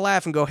you just got to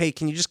laugh and go, hey,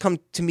 can you just come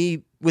to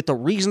me with a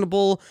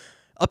reasonable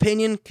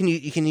opinion? Can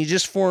you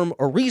just form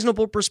a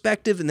reasonable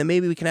perspective, and then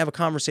maybe we can have a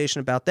conversation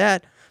about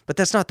that? But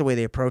that's not the way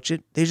they approach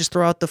it. They just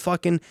throw out the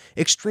fucking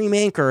extreme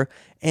anchor.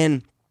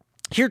 And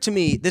here, to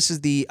me, this is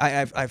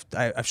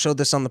I've showed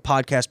this on the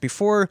podcast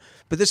before,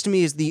 but this to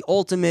me is the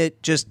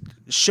ultimate just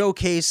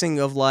showcasing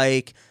of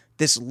like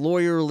this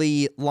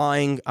lawyerly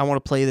lying. I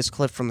want to play this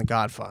clip from The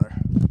Godfather.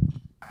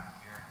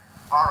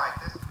 All right,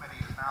 this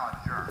committee is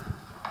now adjourned.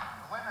 The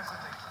witness is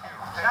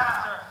excused. Shut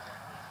up, sir.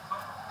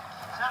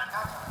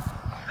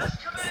 This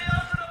committee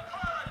owes an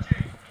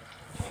apology.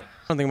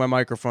 I don't think my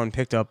microphone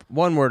picked up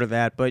one word of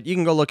that, but you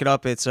can go look it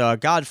up. It's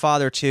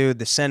Godfather 2,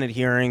 the Senate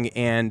hearing,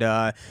 and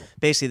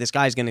basically this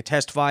guy's going to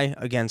testify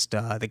against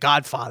the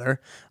Godfather,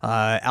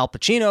 Al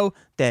Pacino,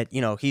 that,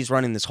 he's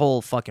running this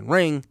whole fucking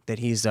ring, that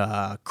he's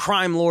a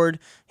crime lord,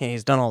 and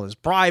he's done all this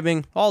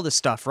bribing, all this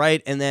stuff,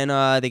 right? And then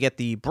they get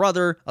the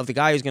brother of the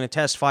guy who's going to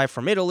testify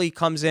from Italy,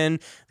 comes in.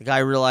 The guy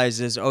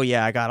realizes, oh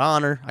yeah, I got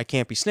honor, I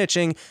can't be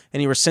snitching, and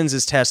he rescinds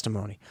his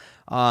testimony.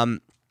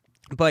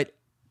 But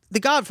The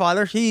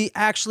Godfather, he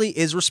actually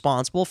is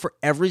responsible for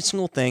every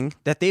single thing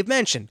that they've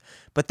mentioned.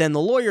 But then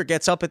the lawyer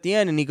gets up at the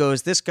end and he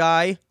goes, this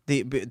guy,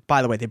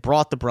 by the way, they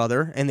brought the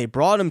brother and they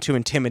brought him to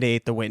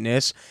intimidate the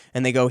witness.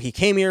 And they go, he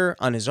came here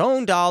on his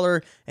own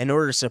dollar in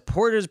order to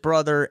support his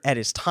brother at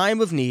his time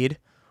of need.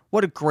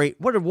 What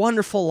a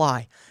wonderful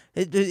lie.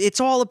 It's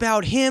all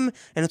about him,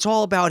 and it's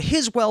all about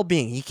his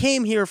well-being. He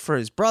came here for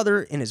his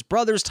brother in his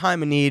brother's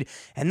time of need,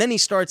 and then he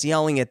starts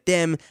yelling at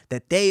them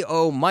that they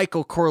owe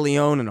Michael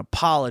Corleone an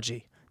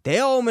apology.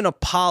 They owe him an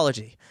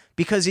apology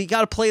because you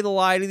got to play the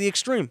lie to the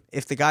extreme.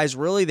 If the guy's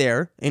really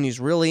there and he's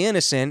really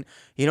innocent,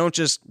 you don't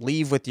just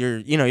leave with your,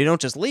 you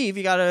don't just leave.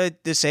 You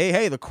got to say,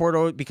 hey, the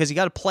court, because you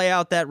got to play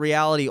out that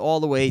reality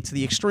all the way to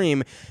the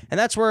extreme. And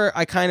that's where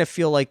I kind of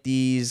feel like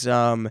these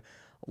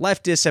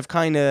leftists have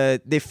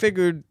they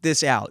figured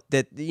this out,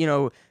 that,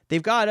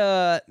 they've got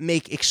to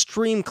make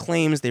extreme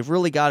claims. They've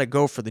really got to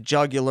go for the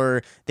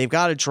jugular. They've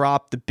got to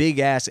drop the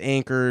big-ass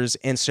anchors.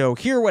 And so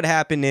here what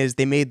happened is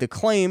they made the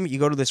claim. You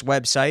go to this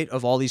website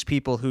of all these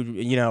people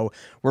who,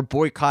 were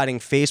boycotting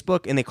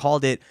Facebook, and they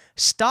called it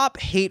Stop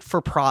Hate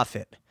for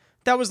Profit.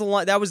 That was the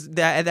line. That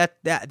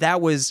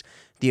was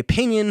the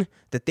opinion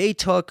that they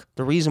took.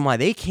 The reason why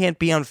they can't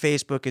be on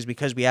Facebook is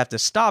because we have to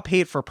stop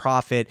hate for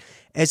profit,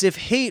 as if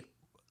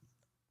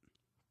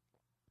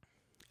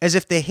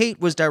the hate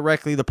was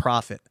directly the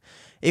profit.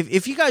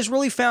 If you guys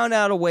really found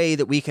out a way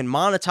that we can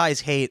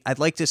monetize hate, I'd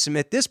like to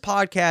submit this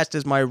podcast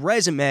as my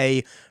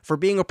resume for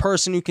being a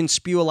person who can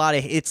spew a lot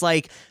of hate. It's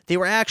like they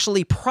were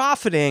actually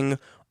profiting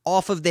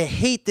off of the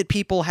hate that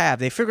people have.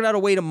 They figured out a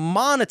way to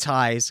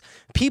monetize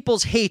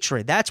people's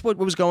hatred. That's what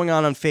was going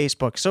on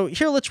Facebook. So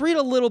here, let's read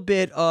a little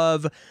bit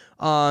of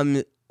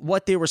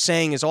what they were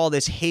saying is all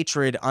this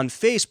hatred on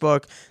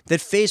Facebook that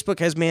Facebook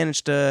has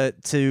managed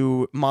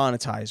to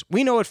monetize.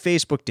 We know what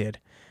Facebook did.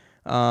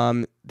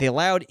 They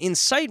allowed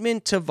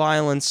incitement to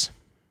violence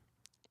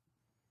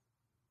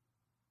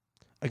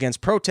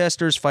against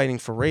protesters fighting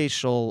for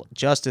racial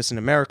justice in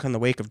America in the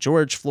wake of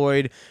George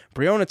Floyd,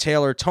 Breonna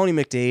Taylor, Tony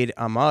McDade,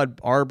 Ahmaud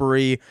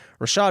Arbery,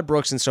 Rashad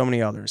Brooks, and so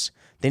many others.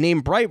 They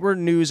named Breitbart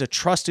News a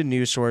trusted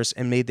news source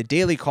and made the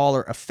Daily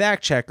Caller a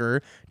fact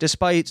checker,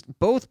 despite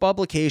both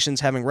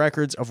publications having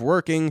records of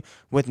working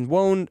with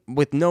known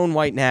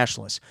white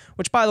nationalists.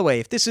 Which, by the way,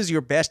 if this is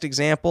your best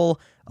example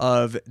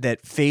of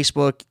that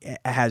Facebook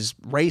has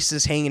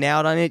racists hanging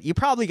out on it, you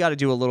probably got to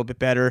do a little bit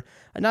better.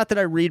 Not that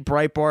I read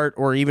Breitbart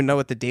or even know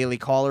what the Daily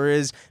Caller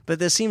is, but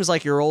this seems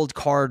like your old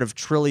card of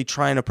truly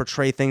trying to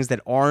portray things that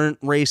aren't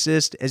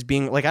racist as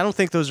being, like, I don't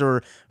think those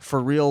are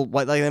for real.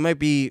 Like, they might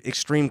be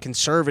extreme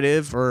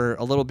conservative or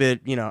a little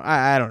bit,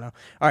 I don't know.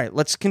 All right,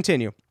 let's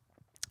continue.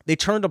 They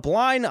turned a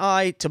blind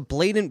eye to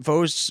blatant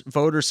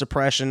voter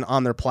suppression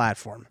on their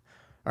platform.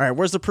 All right,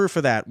 where's the proof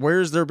of that?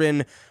 Where's there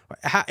been,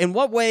 in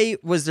what way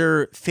was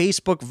there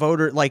Facebook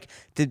voter, like,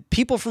 did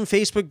people from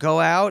Facebook go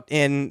out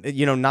and,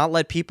 not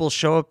let people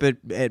show up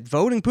at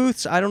voting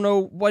booths? I don't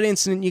know what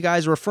incident you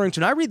guys are referring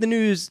to. And I read the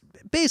news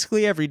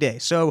basically every day.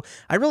 So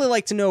I'd really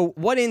like to know,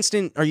 what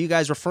incident are you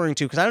guys referring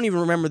to? Because I don't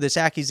even remember this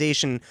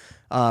accusation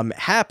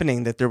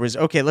happening that there was.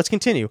 Okay, let's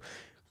continue.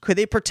 Could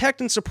they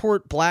protect and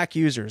support black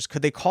users?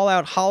 Could they call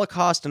out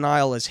Holocaust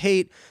denial as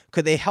hate?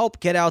 Could they help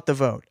get out the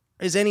vote?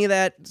 Is any of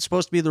that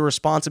supposed to be the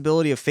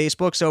responsibility of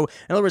Facebook? So,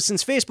 in other words,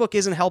 since Facebook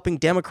isn't helping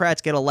Democrats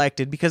get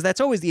elected, because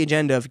that's always the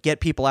agenda of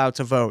get people out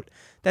to vote.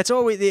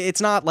 It's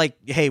not like,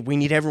 hey, we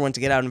need everyone to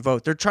get out and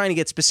vote. They're trying to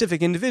get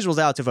specific individuals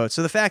out to vote.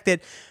 So the fact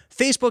that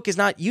Facebook is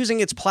not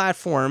using its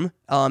platform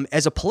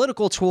as a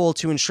political tool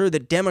to ensure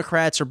that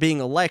Democrats are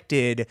being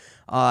elected,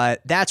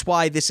 that's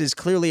why this is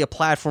clearly a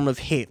platform of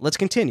hate. Let's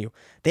continue.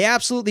 They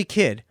absolutely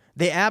kid.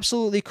 They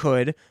absolutely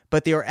could,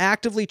 but they are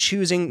actively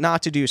choosing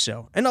not to do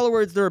so. In other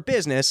words, they're a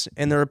business,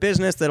 and they're a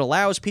business that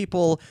allows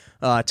people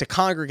to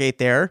congregate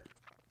there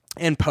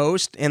and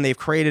post, and they've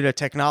created a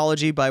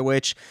technology by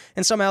which,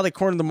 and somehow they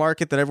cornered the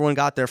market that everyone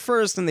got there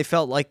first, and they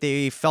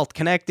felt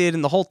connected,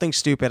 and the whole thing's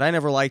stupid. I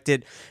never liked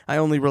it. I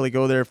only really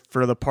go there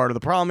for the part of the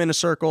problem in a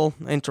circle,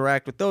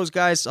 interact with those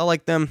guys. I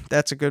like them.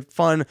 That's a good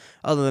fun.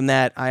 Other than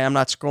that, I am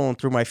not scrolling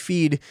through my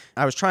feed.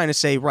 I was trying to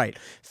say, right,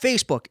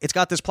 Facebook, it's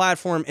got this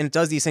platform, and it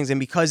does these things, and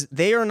because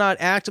they are not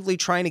actively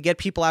trying to get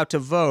people out to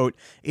vote,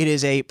 it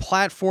is a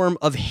platform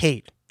of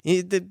hate.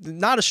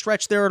 Not a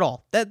stretch there at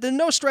all. There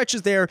no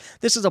stretches there.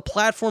 This is a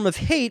platform of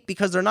hate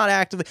because they're not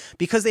active,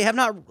 because they have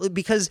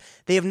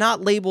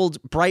not labeled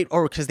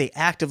because they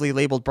actively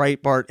labeled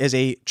Breitbart as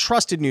a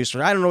trusted news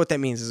source. I don't know what that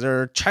means. Is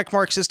there a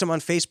checkmark system on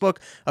Facebook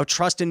of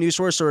trusted news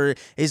source, or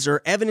is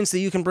there evidence that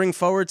you can bring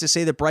forward to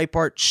say that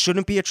Breitbart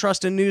shouldn't be a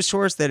trusted news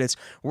source, that it's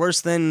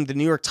worse than the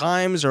New York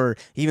Times or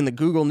even the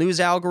Google News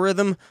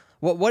algorithm?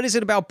 What is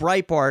it about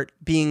Breitbart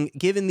being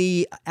given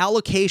the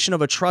allocation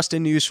of a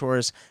trusted news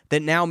source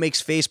that now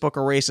makes Facebook a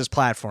racist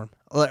platform?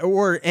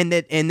 And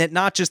that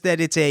not just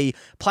that it's a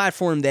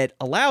platform that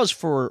allows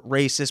for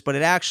racist, but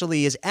it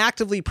actually is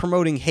actively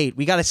promoting hate.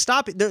 We got to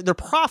stop it. They're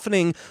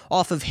profiting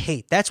off of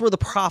hate. That's where the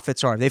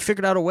profits are. They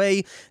figured out a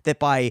way that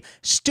by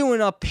stewing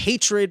up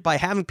hatred, by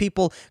having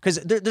people, because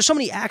there's so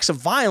many acts of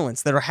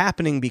violence that are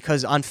happening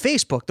because on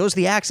Facebook, those are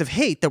the acts of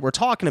hate that we're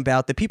talking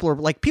about, that people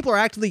are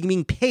actively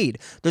being paid.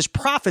 There's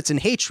profits in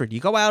hatred. You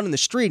go out in the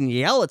street and you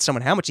yell at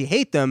someone how much you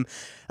hate them.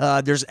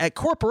 There's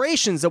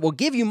corporations that will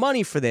give you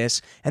money for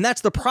this, and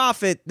that's the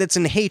profit that's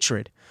in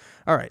hatred.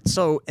 All right,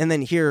 so, and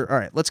then here, all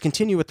right, let's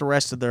continue with the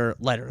rest of their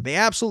letter. They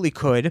absolutely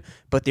could,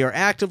 but they are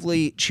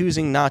actively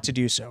choosing not to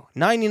do so.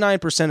 99%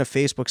 of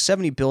Facebook's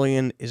 $70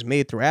 billion is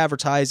made through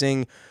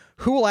advertising.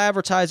 Who will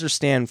advertisers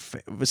stand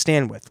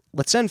with?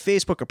 Let's send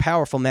Facebook a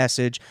powerful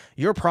message.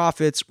 Your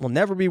profits will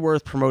never be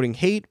worth promoting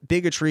hate,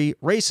 bigotry,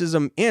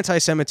 racism,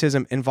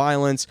 anti-Semitism, and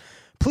violence.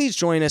 Please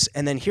join us.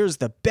 And then here's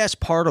the best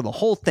part of the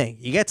whole thing.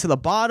 You get to the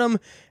bottom,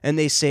 and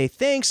they say,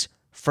 thanks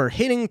for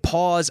hitting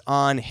pause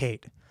on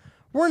hate.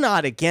 We're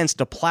not against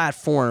a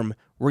platform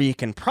where you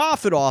can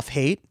profit off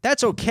hate.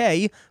 That's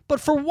okay. But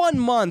for 1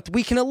 month,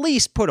 we can at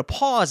least put a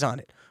pause on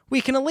it.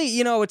 We can at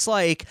least, it's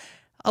like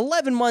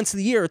 11 months of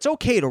the year, it's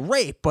okay to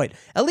rape, but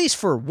at least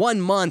for 1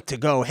 month to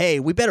go,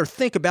 hey, we better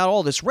think about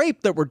all this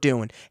rape that we're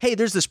doing. Hey,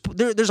 there's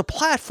a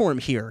platform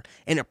here,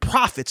 and it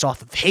profits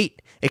off of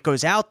hate. It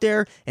goes out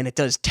there, and it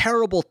does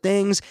terrible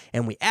things,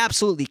 and we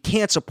absolutely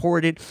can't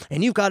support it,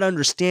 and you've got to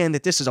understand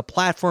that this is a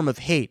platform of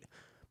hate.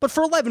 But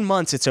for 11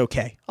 months, it's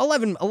okay.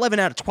 11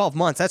 out of 12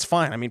 months, that's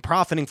fine. I mean,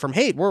 profiting from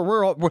hate,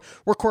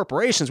 we're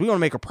corporations. We want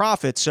to make a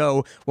profit.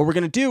 So what we're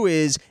going to do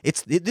is,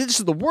 this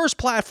is the worst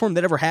platform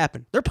that ever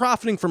happened. They're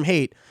profiting from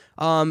hate.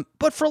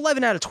 But for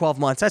 11 out of 12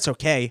 months, that's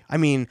okay. I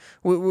mean,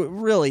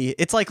 really,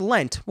 it's like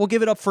Lent. We'll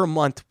give it up for a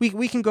month.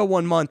 We can go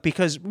 1 month,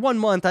 because 1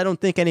 month, I don't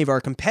think any of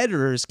our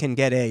competitors can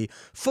get a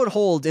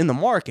foothold in the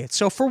market.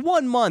 So for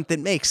 1 month,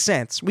 it makes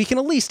sense. We can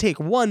at least take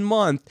 1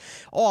 month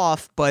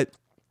off, but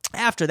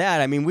after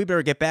that, I mean, we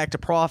better get back to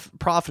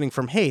profiting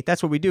from hate.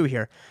 That's what we do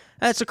here.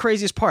 That's the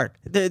craziest part.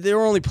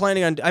 They're only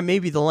planning on,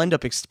 maybe they'll end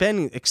up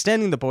extending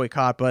the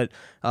boycott, but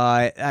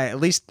at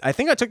least I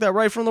think I took that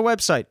right from the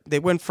website. They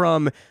went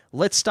from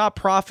let's stop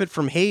profit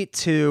from hate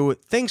to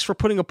thanks for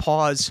putting a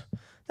pause.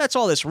 That's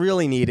all that's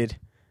really needed.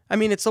 I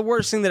mean, it's the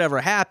worst thing that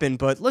ever happened,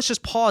 but let's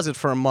just pause it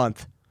for a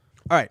month.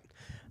 All right.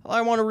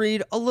 I want to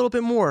read a little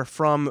bit more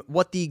from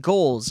what the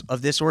goals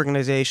of this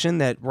organization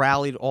that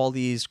rallied all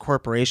these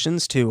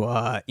corporations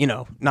to,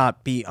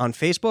 not be on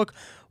Facebook.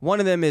 One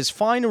of them is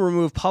find and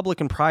remove public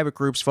and private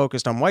groups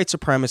focused on white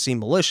supremacy,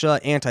 militia,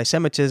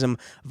 anti-Semitism,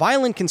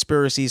 violent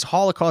conspiracies,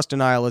 Holocaust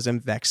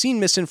denialism, vaccine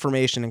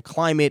misinformation, and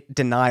climate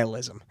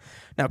denialism.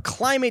 Now,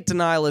 climate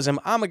denialism,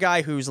 I'm a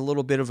guy who's a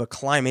little bit of a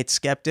climate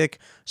skeptic,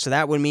 so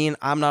that would mean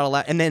I'm not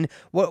allowed. And then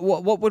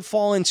what would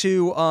fall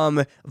into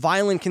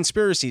violent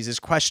conspiracies is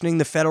questioning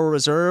the Federal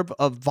Reserve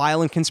of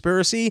violent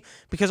conspiracy,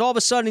 because all of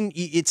a sudden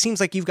it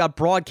seems like you've got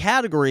broad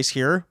categories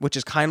here, which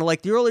is kind of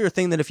like the earlier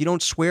thing that if you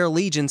don't swear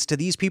allegiance to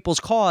these people's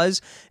cause,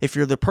 if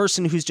you're the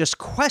person who's just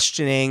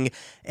questioning,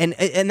 and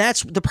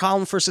that's the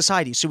problem for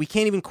society. So we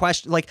can't even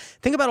question, like,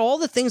 think about all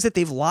the things that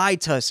they've lied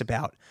to us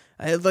about.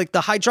 Like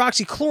the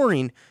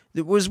hydroxychloroquine,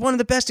 that was one of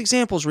the best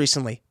examples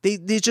recently.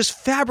 They just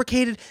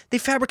fabricated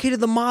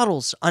the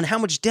models on how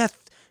much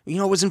death,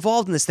 was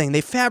involved in this thing.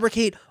 They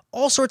fabricate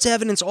all sorts of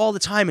evidence all the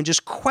time and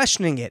just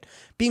questioning it,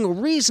 being a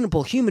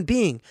reasonable human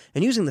being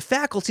and using the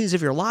faculties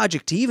of your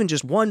logic to even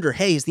just wonder,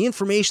 hey, is the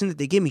information that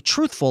they give me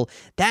truthful?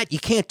 That you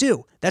can't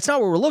do. That's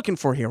not what we're looking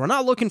for here. We're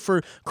not looking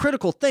for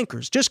critical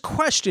thinkers. Just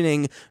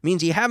questioning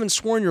means you haven't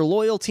sworn your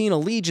loyalty and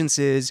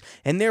allegiances,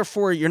 and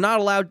therefore you're not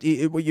allowed,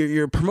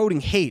 you're promoting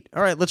hate.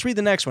 All right, let's read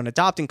the next one.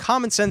 Adopting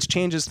common sense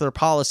changes to their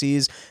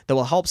policies that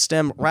will help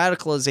stem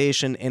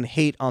radicalization and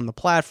hate on the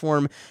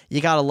platform.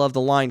 You gotta love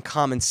the line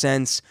common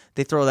sense.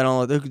 They throw that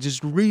on,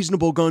 just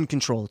reasonable gun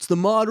control. It's the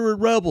moderate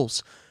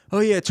rebels. Oh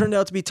yeah, it turned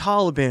out to be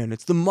Taliban.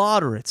 It's the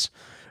moderates.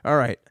 All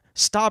right,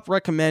 stop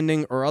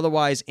recommending or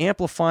otherwise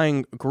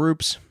amplifying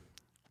groups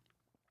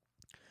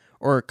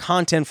or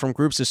content from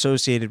groups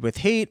associated with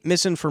hate,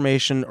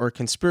 misinformation, or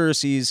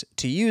conspiracies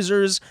to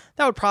users.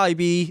 That would probably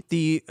be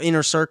the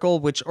inner circle,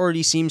 which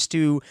already seems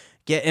to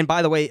get, and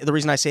by the way, the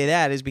reason I say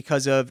that is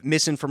because of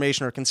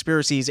misinformation or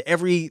conspiracies.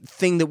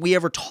 Everything that we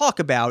ever talk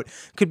about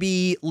could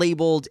be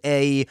labeled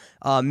a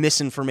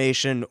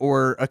misinformation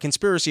or a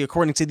conspiracy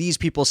according to these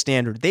people's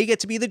standard. They get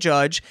to be the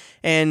judge,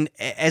 and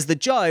as the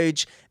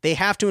judge, they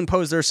have to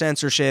impose their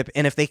censorship,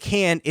 and if they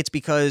can't, it's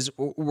because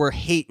we're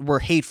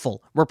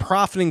hateful. We're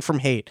profiting from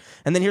hate.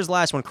 And then here's the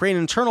last one. Create an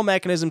internal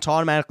mechanism to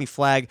automatically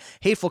flag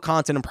hateful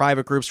content in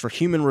private groups for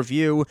human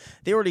review.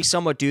 They already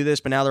somewhat do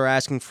this, but now they're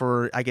asking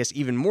for, I guess,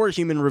 even more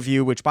human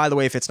review, which, by the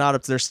way, if it's not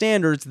up to their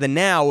standards, then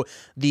now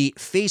the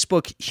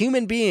Facebook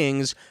human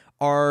beings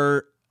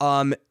are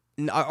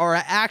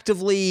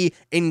actively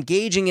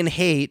engaging in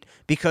hate,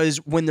 because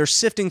when they're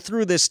sifting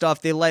through this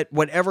stuff, they let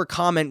whatever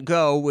comment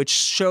go, which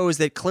shows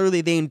that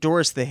clearly they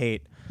endorse the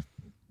hate.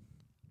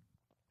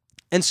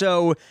 And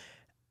so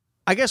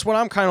I guess what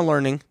I'm kind of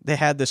learning, they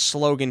had this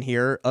slogan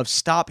here of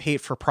stop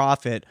hate for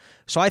profit.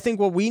 So I think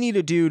what we need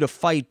to do to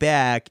fight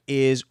back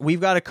is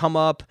we've got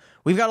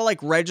to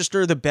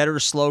register the better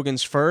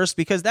slogans first,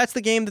 because that's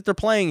the game that they're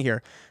playing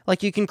here.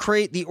 Like, you can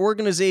create the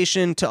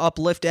organization to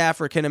uplift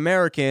African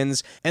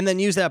Americans and then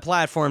use that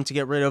platform to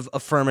get rid of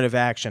affirmative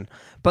action.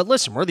 But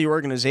listen, we're the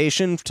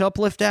organization to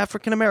uplift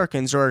African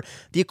Americans, or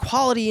the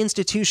Equality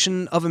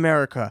Institution of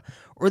America,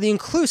 or the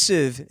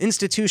Inclusive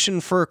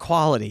Institution for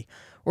Equality,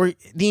 or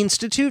the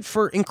Institute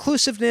for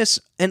Inclusiveness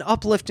and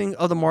Uplifting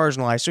of the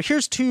Marginalized. So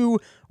here's two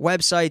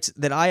websites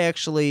that I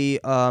actually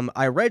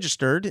I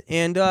registered,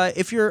 and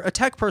if you're a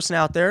tech person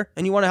out there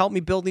and you want to help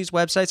me build these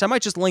websites, I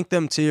might just link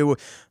them to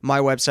my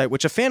website,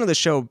 which a fan of the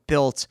show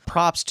built.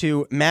 Props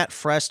to Matt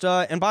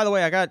Fresta. And by the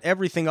way, I got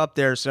everything up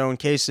there, so in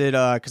case it,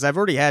 because I've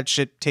already had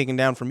shit taken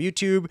down from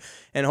YouTube,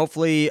 and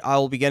hopefully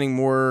I'll be getting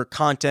more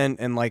content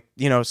and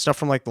stuff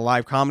from like the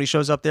live comedy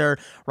shows up there,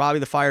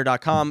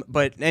 RobbieTheFire.com.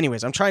 But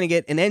anyways, I'm trying to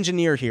get an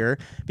engineer here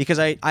because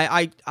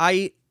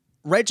I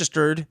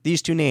registered these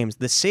two names,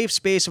 the Safe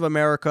Space of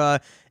America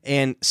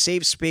and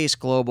Safe Space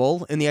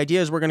Global. And the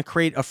idea is we're going to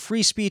create a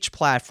free speech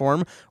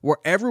platform where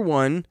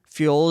everyone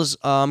feels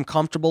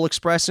comfortable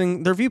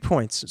expressing their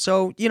viewpoints.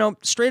 So,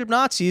 straight up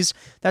Nazis,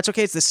 that's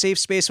okay. It's the Safe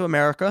Space of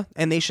America,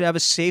 and they should have a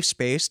safe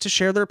space to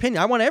share their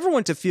opinion. I want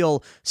everyone to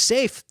feel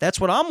safe.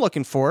 That's what I'm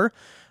looking for.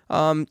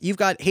 You've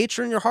got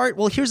hatred in your heart.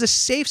 Well, here's a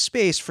safe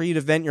space for you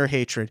to vent your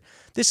hatred.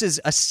 This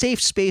is a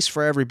safe space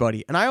for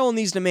everybody. And I own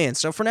these domains.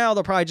 So for now,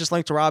 they'll probably just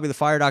link to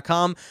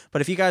RobbieTheFire.com.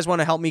 But if you guys want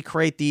to help me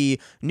create the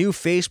new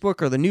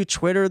Facebook or the new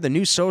Twitter, the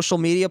new social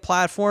media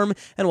platform,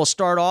 and we'll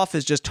start off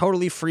as just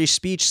totally free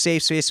speech,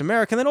 Safe Space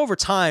America. And then over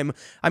time,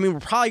 we're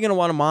probably going to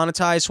want to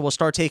monetize. So we'll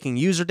start taking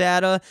user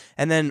data,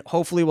 and then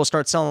hopefully we'll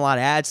start selling a lot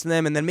of ads to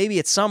them. And then maybe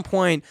at some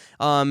point,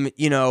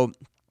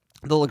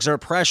 they'll exert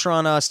pressure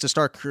on us to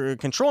start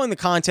controlling the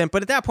content,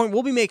 but at that point,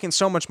 we'll be making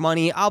so much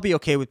money, I'll be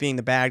okay with being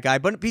the bad guy.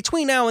 But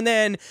between now and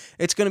then,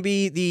 it's going to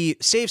be the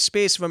Safe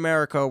Space of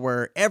America,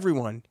 where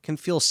everyone can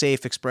feel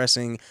safe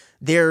expressing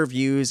their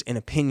views and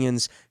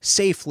opinions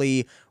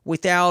safely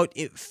without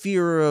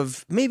fear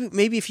of,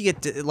 maybe if you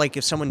get,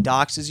 if someone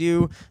doxes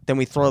you, then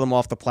we throw them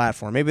off the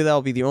platform. Maybe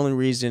that'll be the only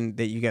reason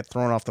that you get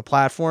thrown off the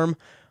platform.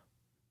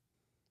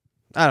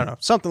 I don't know,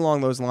 something along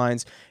those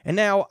lines. And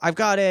now I've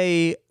got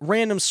a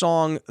random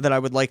song that I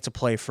would like to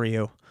play for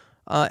you.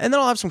 and then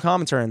I'll have some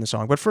commentary on the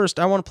song. But first,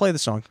 I want to play the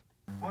song.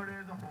 Well,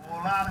 there's a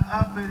whole lot of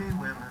uppity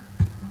women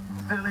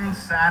still ain't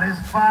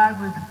satisfied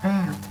with the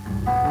deal.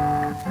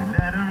 We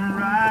let them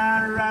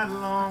ride right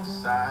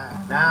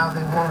alongside. Now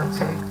they want to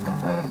take the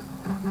wheel.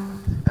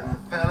 And the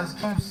fellas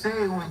keep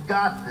saying we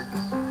got this,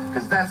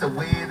 because that's the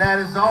way that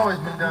has always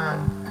been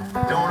done.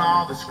 Don't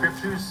all the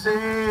scriptures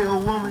say a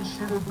woman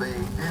should obey,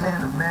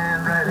 and a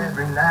man read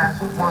every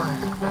last one?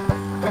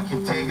 We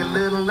can take a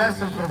little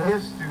lesson from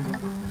history.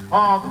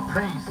 All the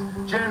priests,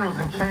 generals,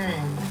 and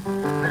kings.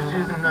 There's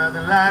just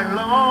nothing like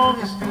long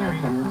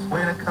experience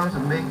when it comes to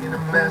making a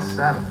mess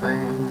out of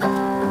things.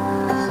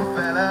 So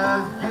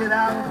fellas, get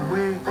out the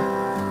way.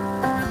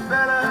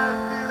 Fellas,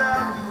 get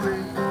out the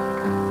way.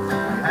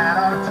 We had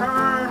our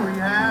turn, we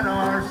had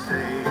our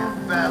say.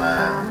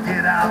 Fellas,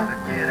 get out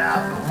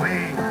the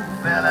way.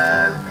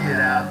 Fellas, get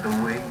out the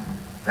way.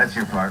 That's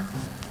your part.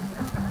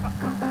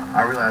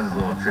 I realize it's a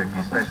little tricky,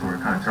 especially when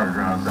we're kind of charging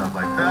around stuff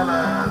like,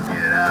 fellas,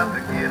 get out the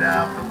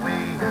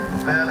way.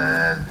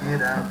 Fellas,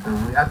 get out the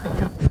way. I think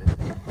you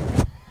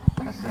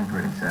seem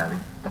pretty savvy.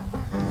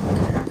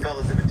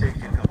 Fellas, if it takes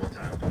you a couple of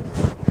times.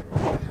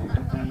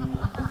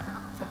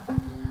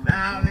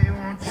 Now they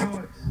want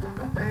choice,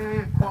 they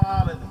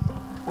equality.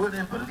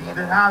 Wouldn't believe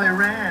it how they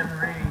ran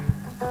raid.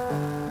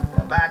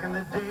 Back in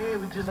the day,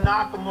 we just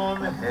knock them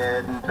on the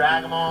head and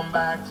drag them on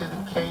back to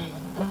the cave.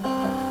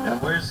 And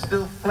we're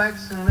still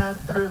flexing that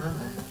privilege,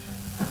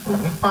 but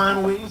we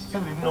find ways to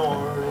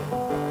ignore it,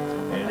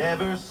 and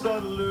ever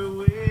subtler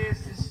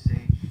ways to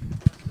say,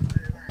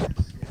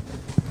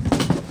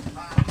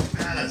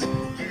 fellas,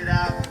 get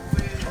out the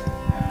way.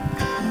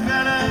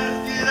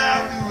 Fellas, get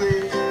out the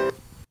way.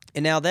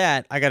 And now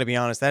that, I gotta be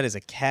honest, that is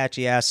a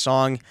catchy-ass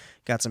song.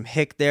 Got some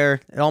hick there.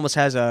 It almost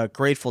has a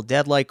Grateful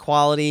Dead-like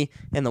quality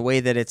in the way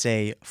that it's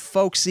a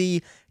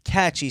folksy,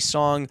 catchy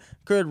song,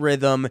 good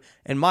rhythm,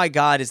 and my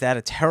God, is that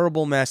a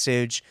terrible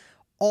message.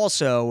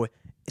 Also,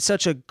 it's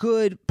such a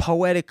good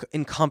poetic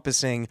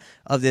encompassing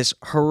of this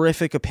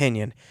horrific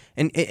opinion.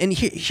 And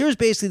here's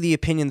basically the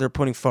opinion they're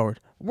putting forward.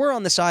 We're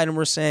on the side and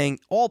we're saying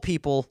all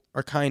people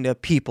are kind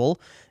of people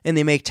and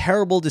they make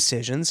terrible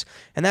decisions.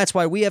 And that's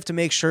why we have to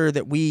make sure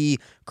that we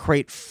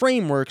create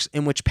frameworks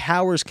in which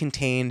power is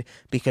contained,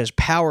 because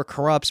power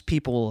corrupts,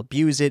 people will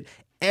abuse it.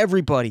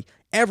 Everybody,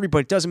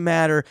 doesn't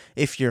matter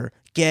if you're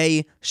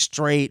gay,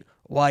 straight,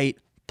 white,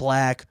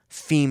 black,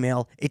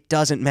 female, it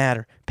doesn't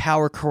matter.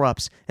 Power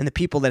corrupts, and the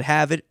people that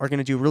have it are going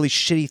to do really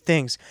shitty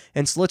things.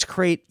 And so let's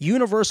create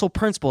universal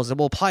principles that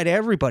will apply to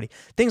everybody.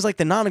 Things like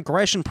the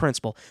non-aggression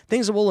principle,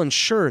 things that will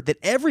ensure that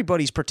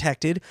everybody's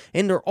protected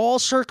under all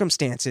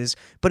circumstances.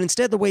 But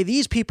instead, the way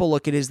these people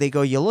look at it is they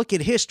go, you look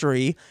at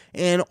history,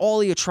 and all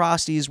the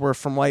atrocities were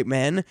from white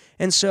men,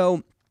 and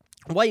so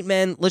white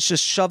men, let's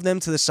just shove them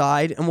to the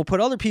side and we'll put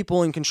other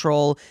people in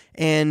control.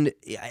 And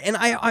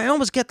I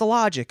almost get the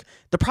logic.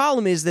 The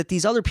problem is that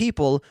these other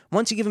people,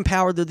 once you give them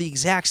power, they're the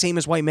exact same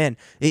as white men.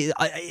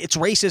 It's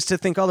racist to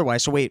think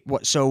otherwise. So wait,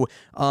 what? So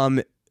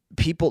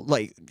people,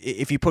 like,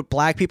 if you put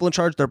black people in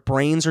charge, their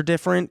brains are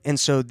different, and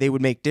so they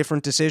would make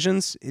different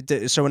decisions.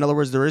 So in other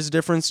words, there is a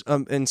difference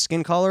in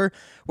skin color.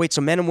 Wait,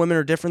 so men and women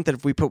are different, that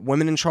if we put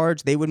women in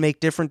charge, they would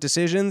make different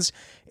decisions?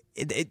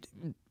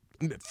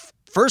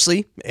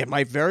 Firstly, it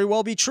might very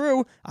well be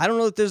true. I don't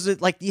know that there's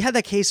like, you had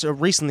that case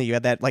recently. You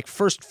had that like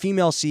first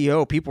female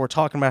CEO. People were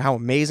talking about how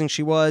amazing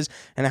she was,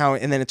 and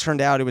then it turned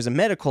out it was a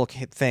medical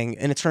thing,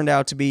 and it turned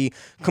out to be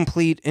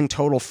complete and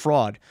total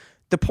fraud.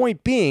 The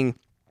point being,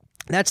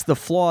 that's the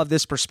flaw of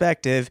this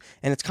perspective,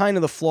 and it's kind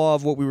of the flaw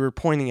of what we were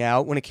pointing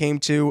out when it came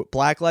to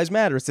Black Lives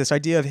Matter. It's this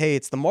idea of, hey,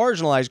 it's the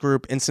marginalized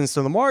group, and since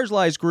they're the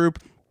marginalized group,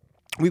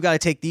 we've got to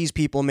take these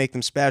people and make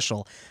them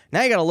special.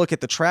 Now you got to look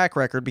at the track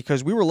record,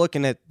 because we were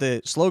looking at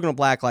the slogan of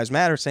Black Lives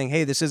Matter saying,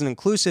 hey, this isn't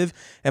inclusive.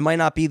 It might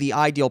not be the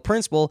ideal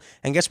principle.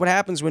 And guess what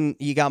happens when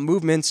you got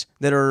movements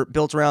that are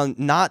built around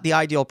not the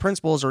ideal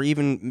principles, or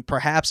even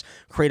perhaps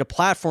create a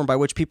platform by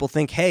which people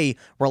think, hey,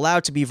 we're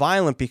allowed to be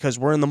violent because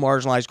we're in the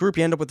marginalized group.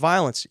 You end up with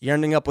violence. You're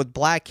ending up with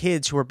black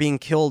kids who are being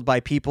killed by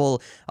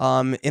people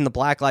in the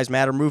Black Lives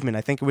Matter movement.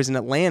 I think it was in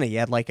Atlanta. You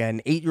had like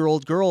an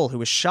 8-year-old girl who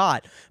was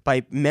shot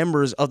by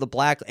members of the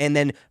black, and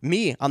then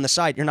me on the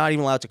side, you're not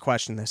even allowed to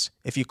question this.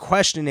 If you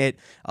question it,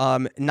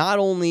 not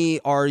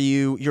only are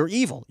you're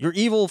evil. You're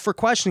evil for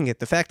questioning it.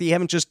 The fact that you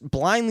haven't just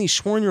blindly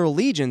sworn your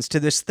allegiance to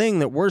this thing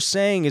that we're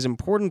saying is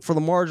important for the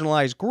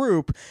marginalized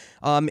group,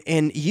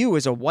 and you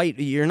as a white,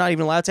 you're not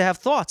even allowed to have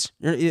thoughts.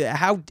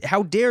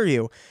 How dare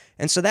you?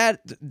 And so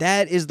that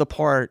is the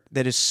part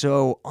that is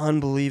so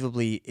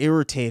unbelievably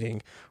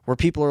irritating, where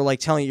people are like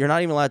telling you you're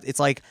not even allowed.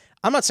 It's like,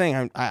 I'm not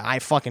saying I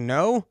fucking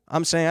know.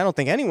 I'm saying I don't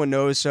think anyone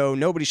knows, so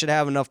nobody should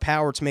have enough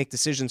power to make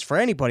decisions for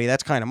anybody.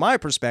 That's kind of my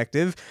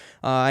perspective.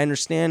 I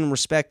understand and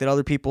respect that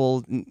other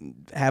people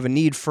have a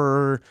need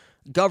for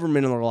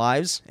government in their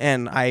lives,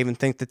 and I even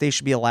think that they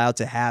should be allowed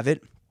to have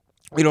it.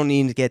 We don't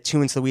need to get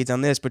too into the weeds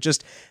on this, but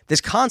just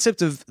this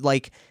concept of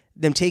like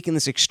them taking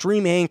this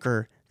extreme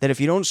anchor that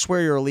if you don't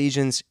swear your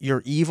allegiance,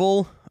 you're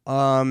evil,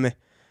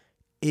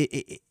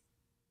 it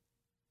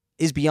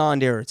is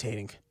beyond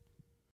irritating.